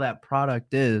see how that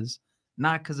product is,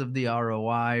 not because of the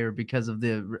ROI or because of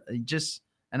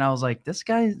and I was like, this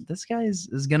guy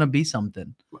is gonna be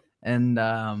something. And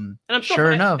I'm still,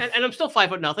 sure enough, and I'm still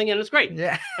 5'0", and it's great.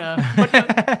 Yeah.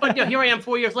 But here I am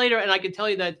 4 years later, and I can tell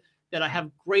you that I have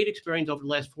great experience over the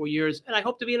last 4 years, and I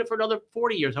hope to be in it for another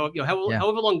 40 years.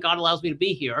 However long God allows me to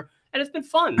be here, and it's been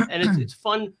fun, and it's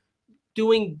fun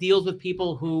doing deals with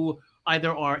people who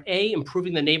either are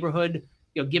improving the neighborhood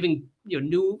giving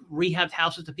new rehabbed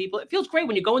houses to people. It feels great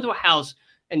when you go into a house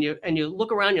and you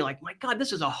look around. You're like, my God,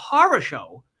 this is a horror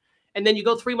show. And then you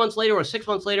go 3 months later or 6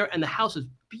 months later, and the house is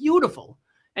beautiful.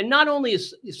 And not only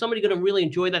is somebody going to really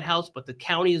enjoy that house, but the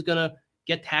county is going to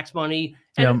get tax money,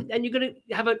 and you're going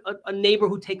to have a neighbor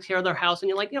who takes care of their house. And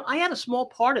you're like, I had a small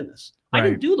part in this. I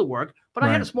didn't do the work, but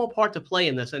I had a small part to play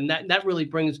in this. And that really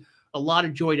brings a lot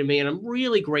of joy to me. And I'm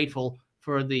really grateful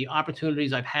for the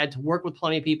opportunities I've had to work with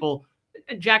plenty of people.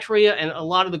 Jack Sharia and a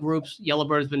lot of the groups,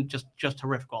 Yellowbird has been just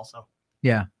terrific also.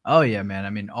 Yeah. Oh yeah, man. I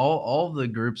mean, all the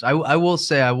groups. I will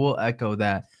say, I will echo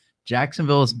that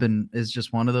Jacksonville is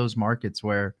just one of those markets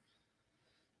where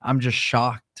I'm just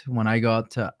shocked when I go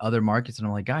out to other markets and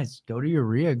I'm like, guys, go to your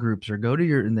RIA groups or go to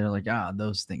your, and they're like,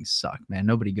 those things suck, man.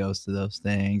 Nobody goes to those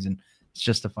things, and it's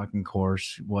just a fucking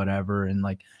course, whatever. And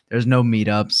like, there's no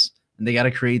meetups, and they got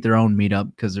to create their own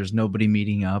meetup because there's nobody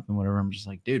meeting up and whatever. I'm just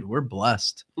like, dude, we're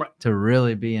blessed to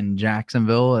really be in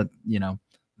Jacksonville.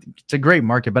 It's a great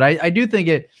market, but I do think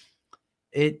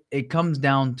it comes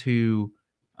down to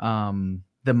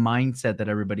the mindset that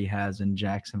everybody has in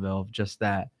Jacksonville of just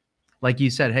that, like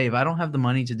you said, hey, if I don't have the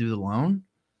money to do the loan,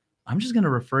 I'm just going to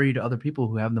refer you to other people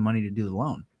who have the money to do the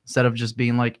loan, instead of just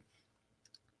being like,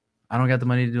 I don't got the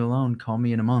money to do a loan, call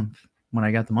me in a month when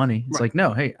I got the money. It's like,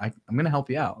 no, hey, I'm going to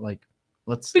help you out. Like,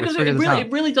 let's figure this out.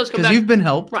 It really does come back. Because you've been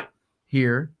helped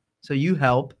here, so you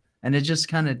help, and it just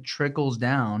kind of trickles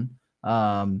down.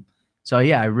 So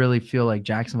yeah, I really feel like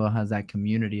Jacksonville has that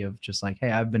community of just like,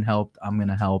 hey, I've been helped, I'm going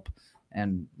to help,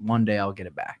 and one day I'll get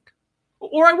it back.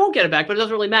 Or I won't get it back, but it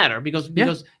doesn't really matter because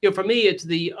for me, it's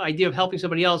the idea of helping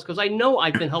somebody else because I know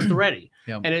I've been helped already.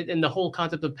 And the whole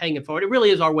concept of paying it forward, it really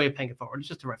is our way of paying it forward. It's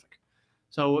just terrific.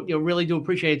 So, really do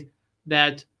appreciate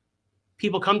that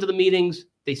people come to the meetings,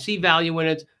 they see value in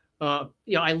it.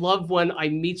 I love when I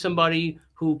meet somebody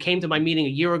who came to my meeting a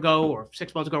year ago or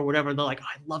 6 months ago or whatever, and they're like,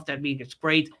 I love that meeting. It's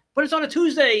great. But it's on a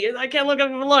Tuesday, and I can't look at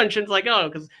them for lunch. And it's like,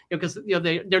 because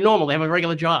they're normal. They have a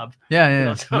regular job.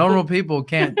 Yeah. So. Normal people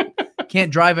can't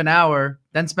drive an hour,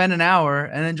 then spend an hour,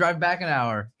 and then drive back an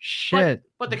hour. Shit.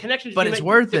 But the connections. But it's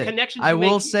worth it. I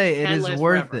will say it is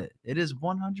worth forever. it. It is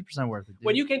 100% worth it. Dude.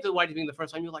 When you came to the White meeting the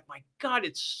first time, you're like, my God,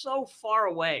 it's so far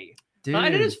away. Dude,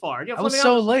 and it is far. I was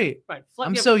so late. Right.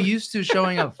 I'm so used to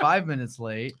showing up 5 minutes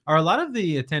late. Are a lot of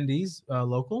the attendees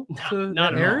local to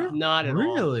that area? Not at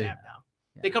all. Really? Yeah,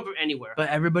 no. They come from anywhere. But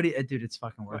everybody, dude, it's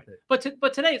fucking worth it. But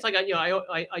today, it's like,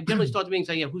 I generally start the meeting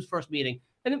saying, who's first meeting?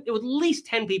 And it was at least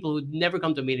 10 people who'd never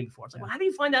come to a meeting before. It's like, well, how do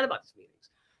you find out about these meetings?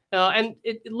 And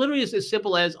it literally is as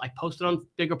simple as I posted on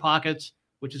Bigger Pockets,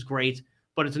 which is great.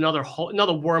 But it's another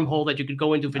wormhole that you could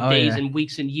go into for days and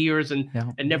weeks and years and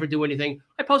never do anything.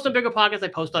 I post on Bigger Pockets, I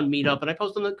post on Meetup, and I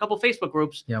post on a couple of Facebook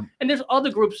groups. Yep. And there's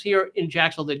other groups here in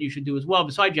Jacksonville that you should do as well,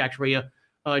 besides Jack Sharia.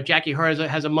 Jackie Herr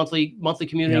has a monthly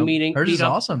community meeting. Hers is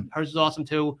awesome. Hers is awesome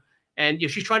too. And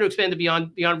she's trying to expand it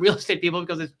beyond real estate people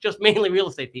because it's just mainly real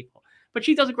estate people. But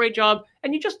she does a great job.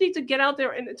 And you just need to get out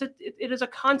there, and it is a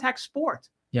contact sport.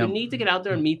 Yep. You need to get out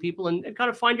there and meet people and kind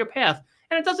of find your path.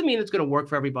 And it doesn't mean it's going to work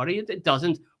for everybody. It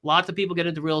doesn't. Lots of people get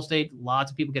into real estate.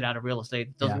 Lots of people get out of real estate.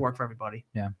 It doesn't work for everybody.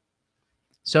 Yeah.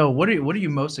 So what are you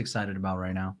most excited about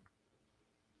right now?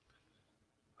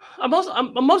 I'm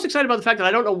most excited about the fact that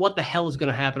I don't know what the hell is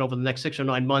going to happen over the next 6 or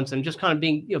 9 months, and just kind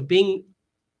of being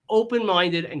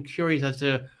open-minded and curious as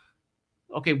to,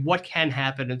 okay, what can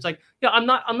happen. It's like, I'm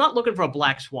not looking for a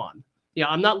black swan.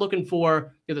 I'm not looking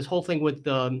for this whole thing with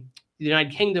the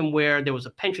United Kingdom where there was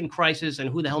a pension crisis and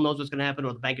who the hell knows what's going to happen,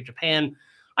 or the Bank of Japan.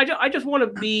 I just want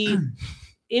to be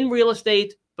in real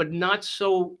estate, but not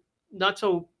so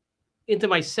into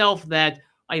myself that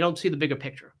I don't see the bigger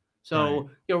picture. So,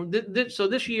 so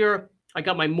this year I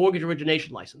got my mortgage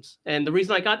origination license. And the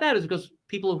reason I got that is because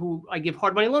people who I give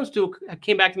hard money loans to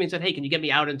came back to me and said, hey, can you get me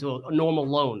out into a normal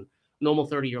loan, normal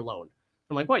 30-year loan?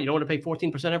 I'm like, what? You don't want to pay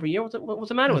 14% every year? What's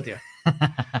the matter with you?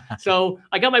 So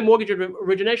I got my mortgage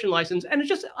origination license, and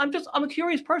I'm a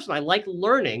curious person. I like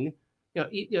learning.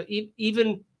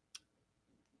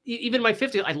 Even in my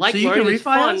 50s, I like learning. It's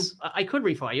fun. I could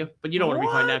refi you, but you don't want to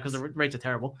refi now because the rates are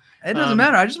terrible. It doesn't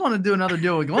matter. I just want to do another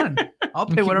deal with Glenn. I'll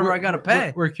pay whatever I got to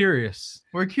pay. We're curious.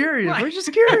 We're curious. Right. We're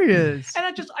just curious. And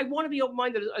I want to be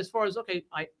open-minded as far as, okay,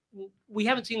 we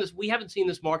haven't seen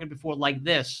this market before like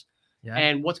this. Yeah.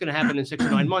 And what's going to happen in 6 or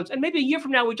 9 months. And maybe a year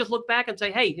from now, we just look back and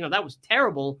say, hey, that was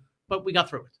terrible, but we got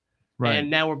through it. Right. And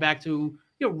now we're back to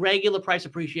regular price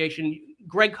appreciation.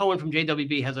 Greg Cohen from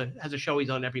JWB has a show he's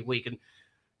on every week. And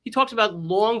he talks about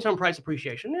long-term price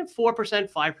appreciation,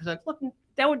 4%, 5%. Look,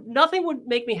 nothing would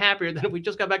make me happier than if we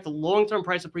just got back to long-term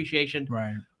price appreciation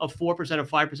Right. of 4% or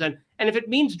 5%. And if it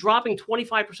means dropping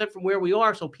 25% from where we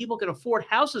are so people can afford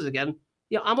houses again,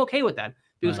 yeah, I'm okay with that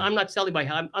because Right. I'm not selling my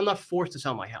house. I'm not forced to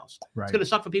sell my house. Right. It's going to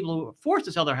suck for people who are forced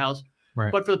to sell their house.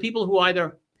 Right. But for the people who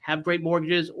either have great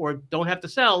mortgages or don't have to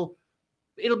sell,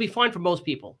 it'll be fine for most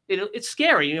people. It's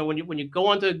scary, you know, when you go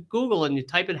onto Google and you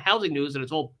type in housing news and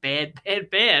it's all bad, bad,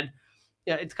 bad.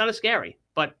 Yeah, it's kind of scary.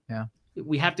 But Yeah.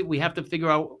 we have to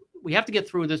figure out. We have to get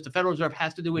through this. The Federal Reserve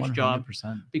has to do its 100%. job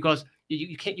because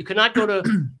you cannot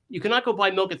go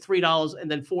buy milk at $3 and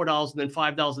then $4 and then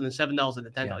 $5 and then $7 and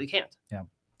then $10. Yeah. You can't. Yeah.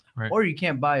 Right. Or you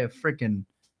can't buy a freaking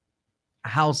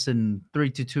house in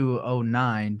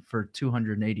 32209 for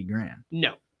 280 grand.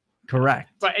 No.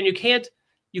 Correct. Right, and you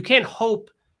can't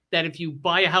hope that if you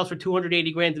buy a house for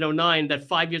 280 grand in 09, that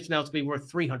 5 years from now it's going to be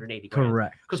worth 380 grand.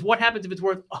 Correct. Because what happens if it's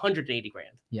worth 180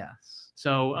 grand? Yes.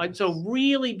 So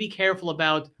really be careful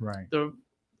about Right. the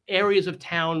areas of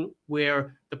town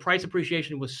where the price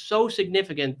appreciation was so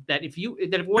significant that if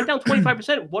it went down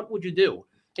 25%, what would you do?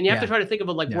 And you have to try to think of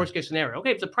a worst case scenario.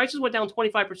 Okay, if the prices went down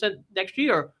 25% next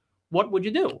year, what would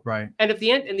you do? Right. And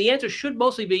the answer should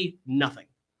mostly be nothing.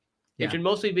 Yeah. It should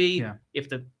mostly be if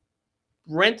the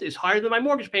rent is higher than my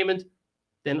mortgage payment,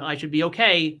 then I should be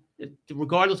okay,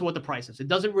 regardless of what the price is. It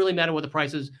doesn't really matter what the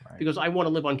price is because I want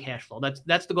to live on cash flow.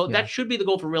 That's the goal. Yeah. That should be the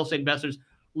goal for real estate investors: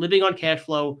 living on cash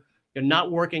flow. You're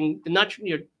not working,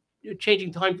 you're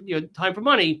changing time for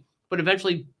money, but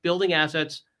eventually building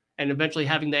assets and eventually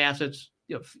having the assets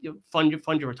fund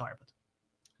your retirement.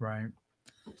 Right.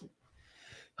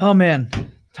 Oh man,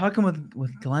 talking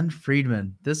with Glenn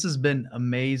Friedman, this has been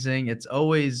amazing. It's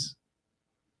always,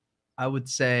 I would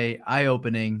say,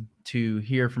 eye-opening to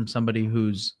hear from somebody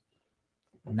who's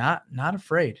not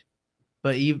afraid,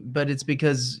 but it's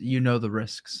because you know the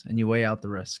risks and you weigh out the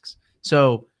risks.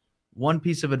 So, one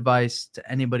piece of advice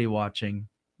to anybody watching,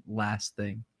 last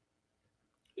thing.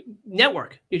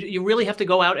 Network. You really have to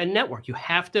go out and network. You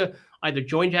have to either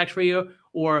join Jack's Radio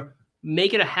or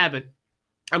make it a habit.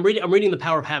 I'm reading The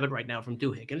Power of Habit right now from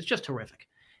Duhigg, and it's just terrific.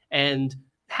 And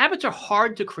habits are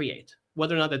hard to create,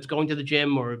 whether or not that's going to the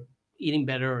gym or eating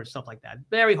better or stuff like that.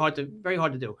 Very hard to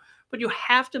do. But you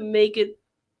have to make it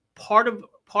part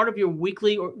of your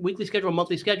weekly schedule,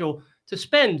 monthly schedule, to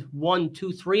spend 1,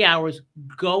 2, 3 hours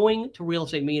going to real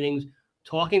estate meetings,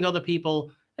 talking to other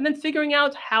people, and then figuring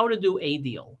out how to do a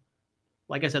deal.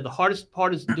 Like I said, the hardest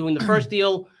part is doing the first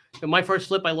deal. In my first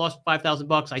flip, I lost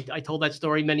 $5,000. I told that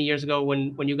story many years ago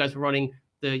when you guys were running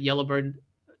the Yellowbird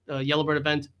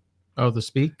event. Oh, the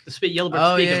Yellowbird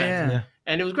Speak event. Yeah.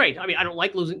 And it was great. I mean, I don't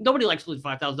like losing. Nobody likes losing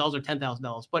 $5,000 or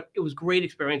 $10,000, but it was a great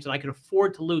experience, and I could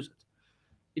afford to lose it.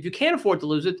 If you can't afford to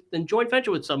lose it, then joint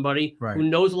venture with somebody who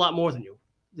knows a lot more than you.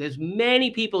 There's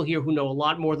many people here who know a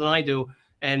lot more than I do,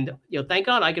 and thank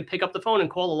God I could pick up the phone and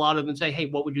call a lot of them and say, "Hey,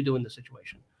 what would you do in this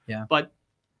situation?" Yeah. But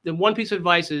the one piece of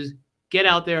advice is get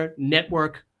out there,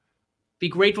 network, be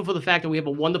grateful for the fact that we have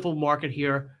a wonderful market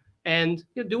here, and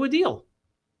do a deal.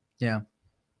 Yeah.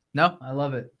 No, I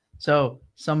love it. So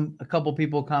a couple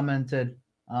people commented.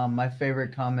 My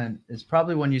favorite comment is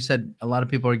probably when you said a lot of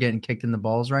people are getting kicked in the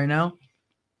balls right now.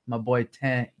 My boy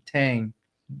Tang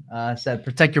said,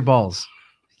 "Protect your balls."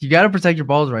 You got to protect your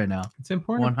balls right now. It's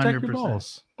important to protect your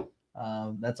balls.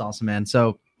 That's awesome, man.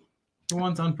 So who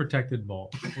wants unprotected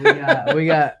balls? we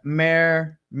got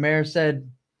Mayor said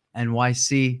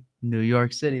NYC, New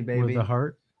York City, baby. With a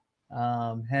heart.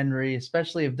 Henry,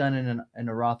 especially if done in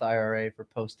a Roth IRA for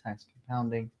post-tax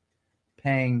compounding.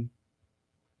 Pang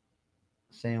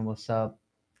saying what's up.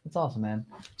 That's awesome, man.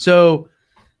 So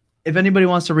if anybody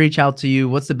wants to reach out to you,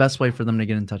 what's the best way for them to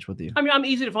get in touch with you? I mean, I'm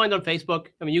easy to find on Facebook.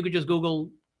 I mean, you could just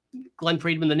Google Glenn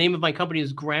Friedman. The name of my company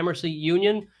is Gramercy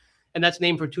Union, and that's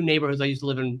named for two neighborhoods I used to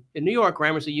live in New York,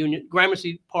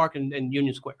 Gramercy Park and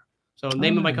Union Square. So the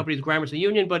name of my company is Gramercy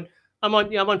Union, but I'm on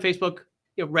Facebook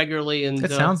regularly. And it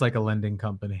sounds like a lending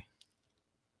company.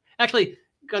 Actually,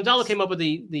 Gonzalo came up with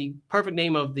the perfect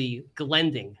name of the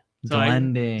Glending. So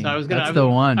Glending. I was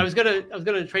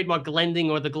gonna trademark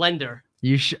Glending or the Glender.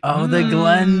 You should. Oh, the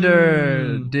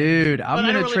Glender, dude. I'm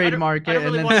gonna trademark it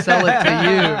and then sell it to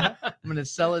you. I'm gonna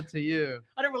sell it to you.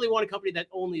 I don't really want a company that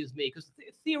only is me, because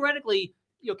theoretically,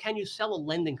 can you sell a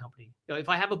lending company? If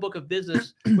I have a book of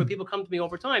business where people come to me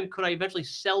over time, could I eventually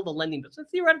sell the lending business?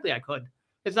 Theoretically, I could.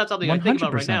 It's not something I think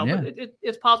about right now, but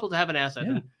it's possible to have an asset.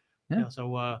 Yeah.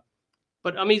 And,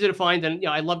 but I'm easy to find, and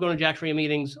I love going to Jack's Radio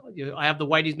meetings. I have the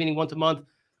Whitey's meeting once a month.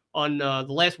 On the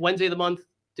last Wednesday of the month,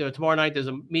 tomorrow night, there's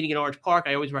a meeting in Orange Park.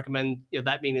 I always recommend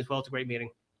that meeting as well. It's a great meeting.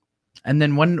 And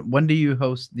then when do you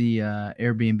host the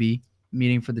Airbnb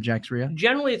meeting for the Jack's Radio?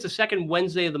 Generally, it's the second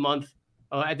Wednesday of the month.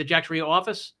 at the Jaxria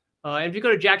office. And if you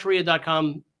go to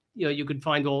jaxria.com, you can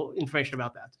find all information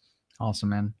about that. Awesome,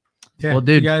 man. Yeah, Well,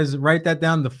 dude, you guys write that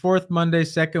down. The fourth Monday,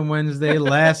 second Wednesday,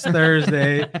 last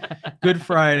Thursday, Good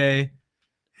Friday.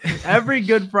 every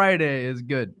Good Friday is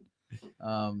good.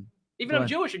 Even I'm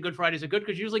Jewish and Good Fridays are good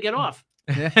because you usually get off.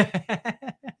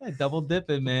 Double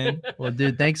dipping, man. Well,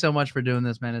 dude, thanks so much for doing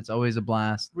this, man. It's always a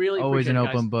blast. Really always an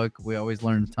appreciate it, open guys. book. We always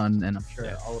learn a ton, and I'm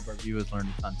sure all of our viewers learned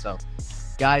a ton. So,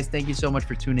 guys, thank you so much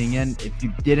for tuning in. If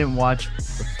you didn't watch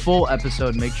the full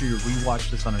episode, make sure you rewatch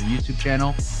this on our YouTube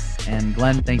channel. And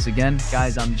Glenn, thanks again.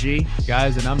 Guys, I'm G.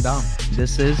 Guys, and I'm Dom.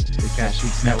 This is the Cash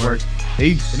Weeks Network.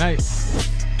 Peace. Good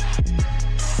night.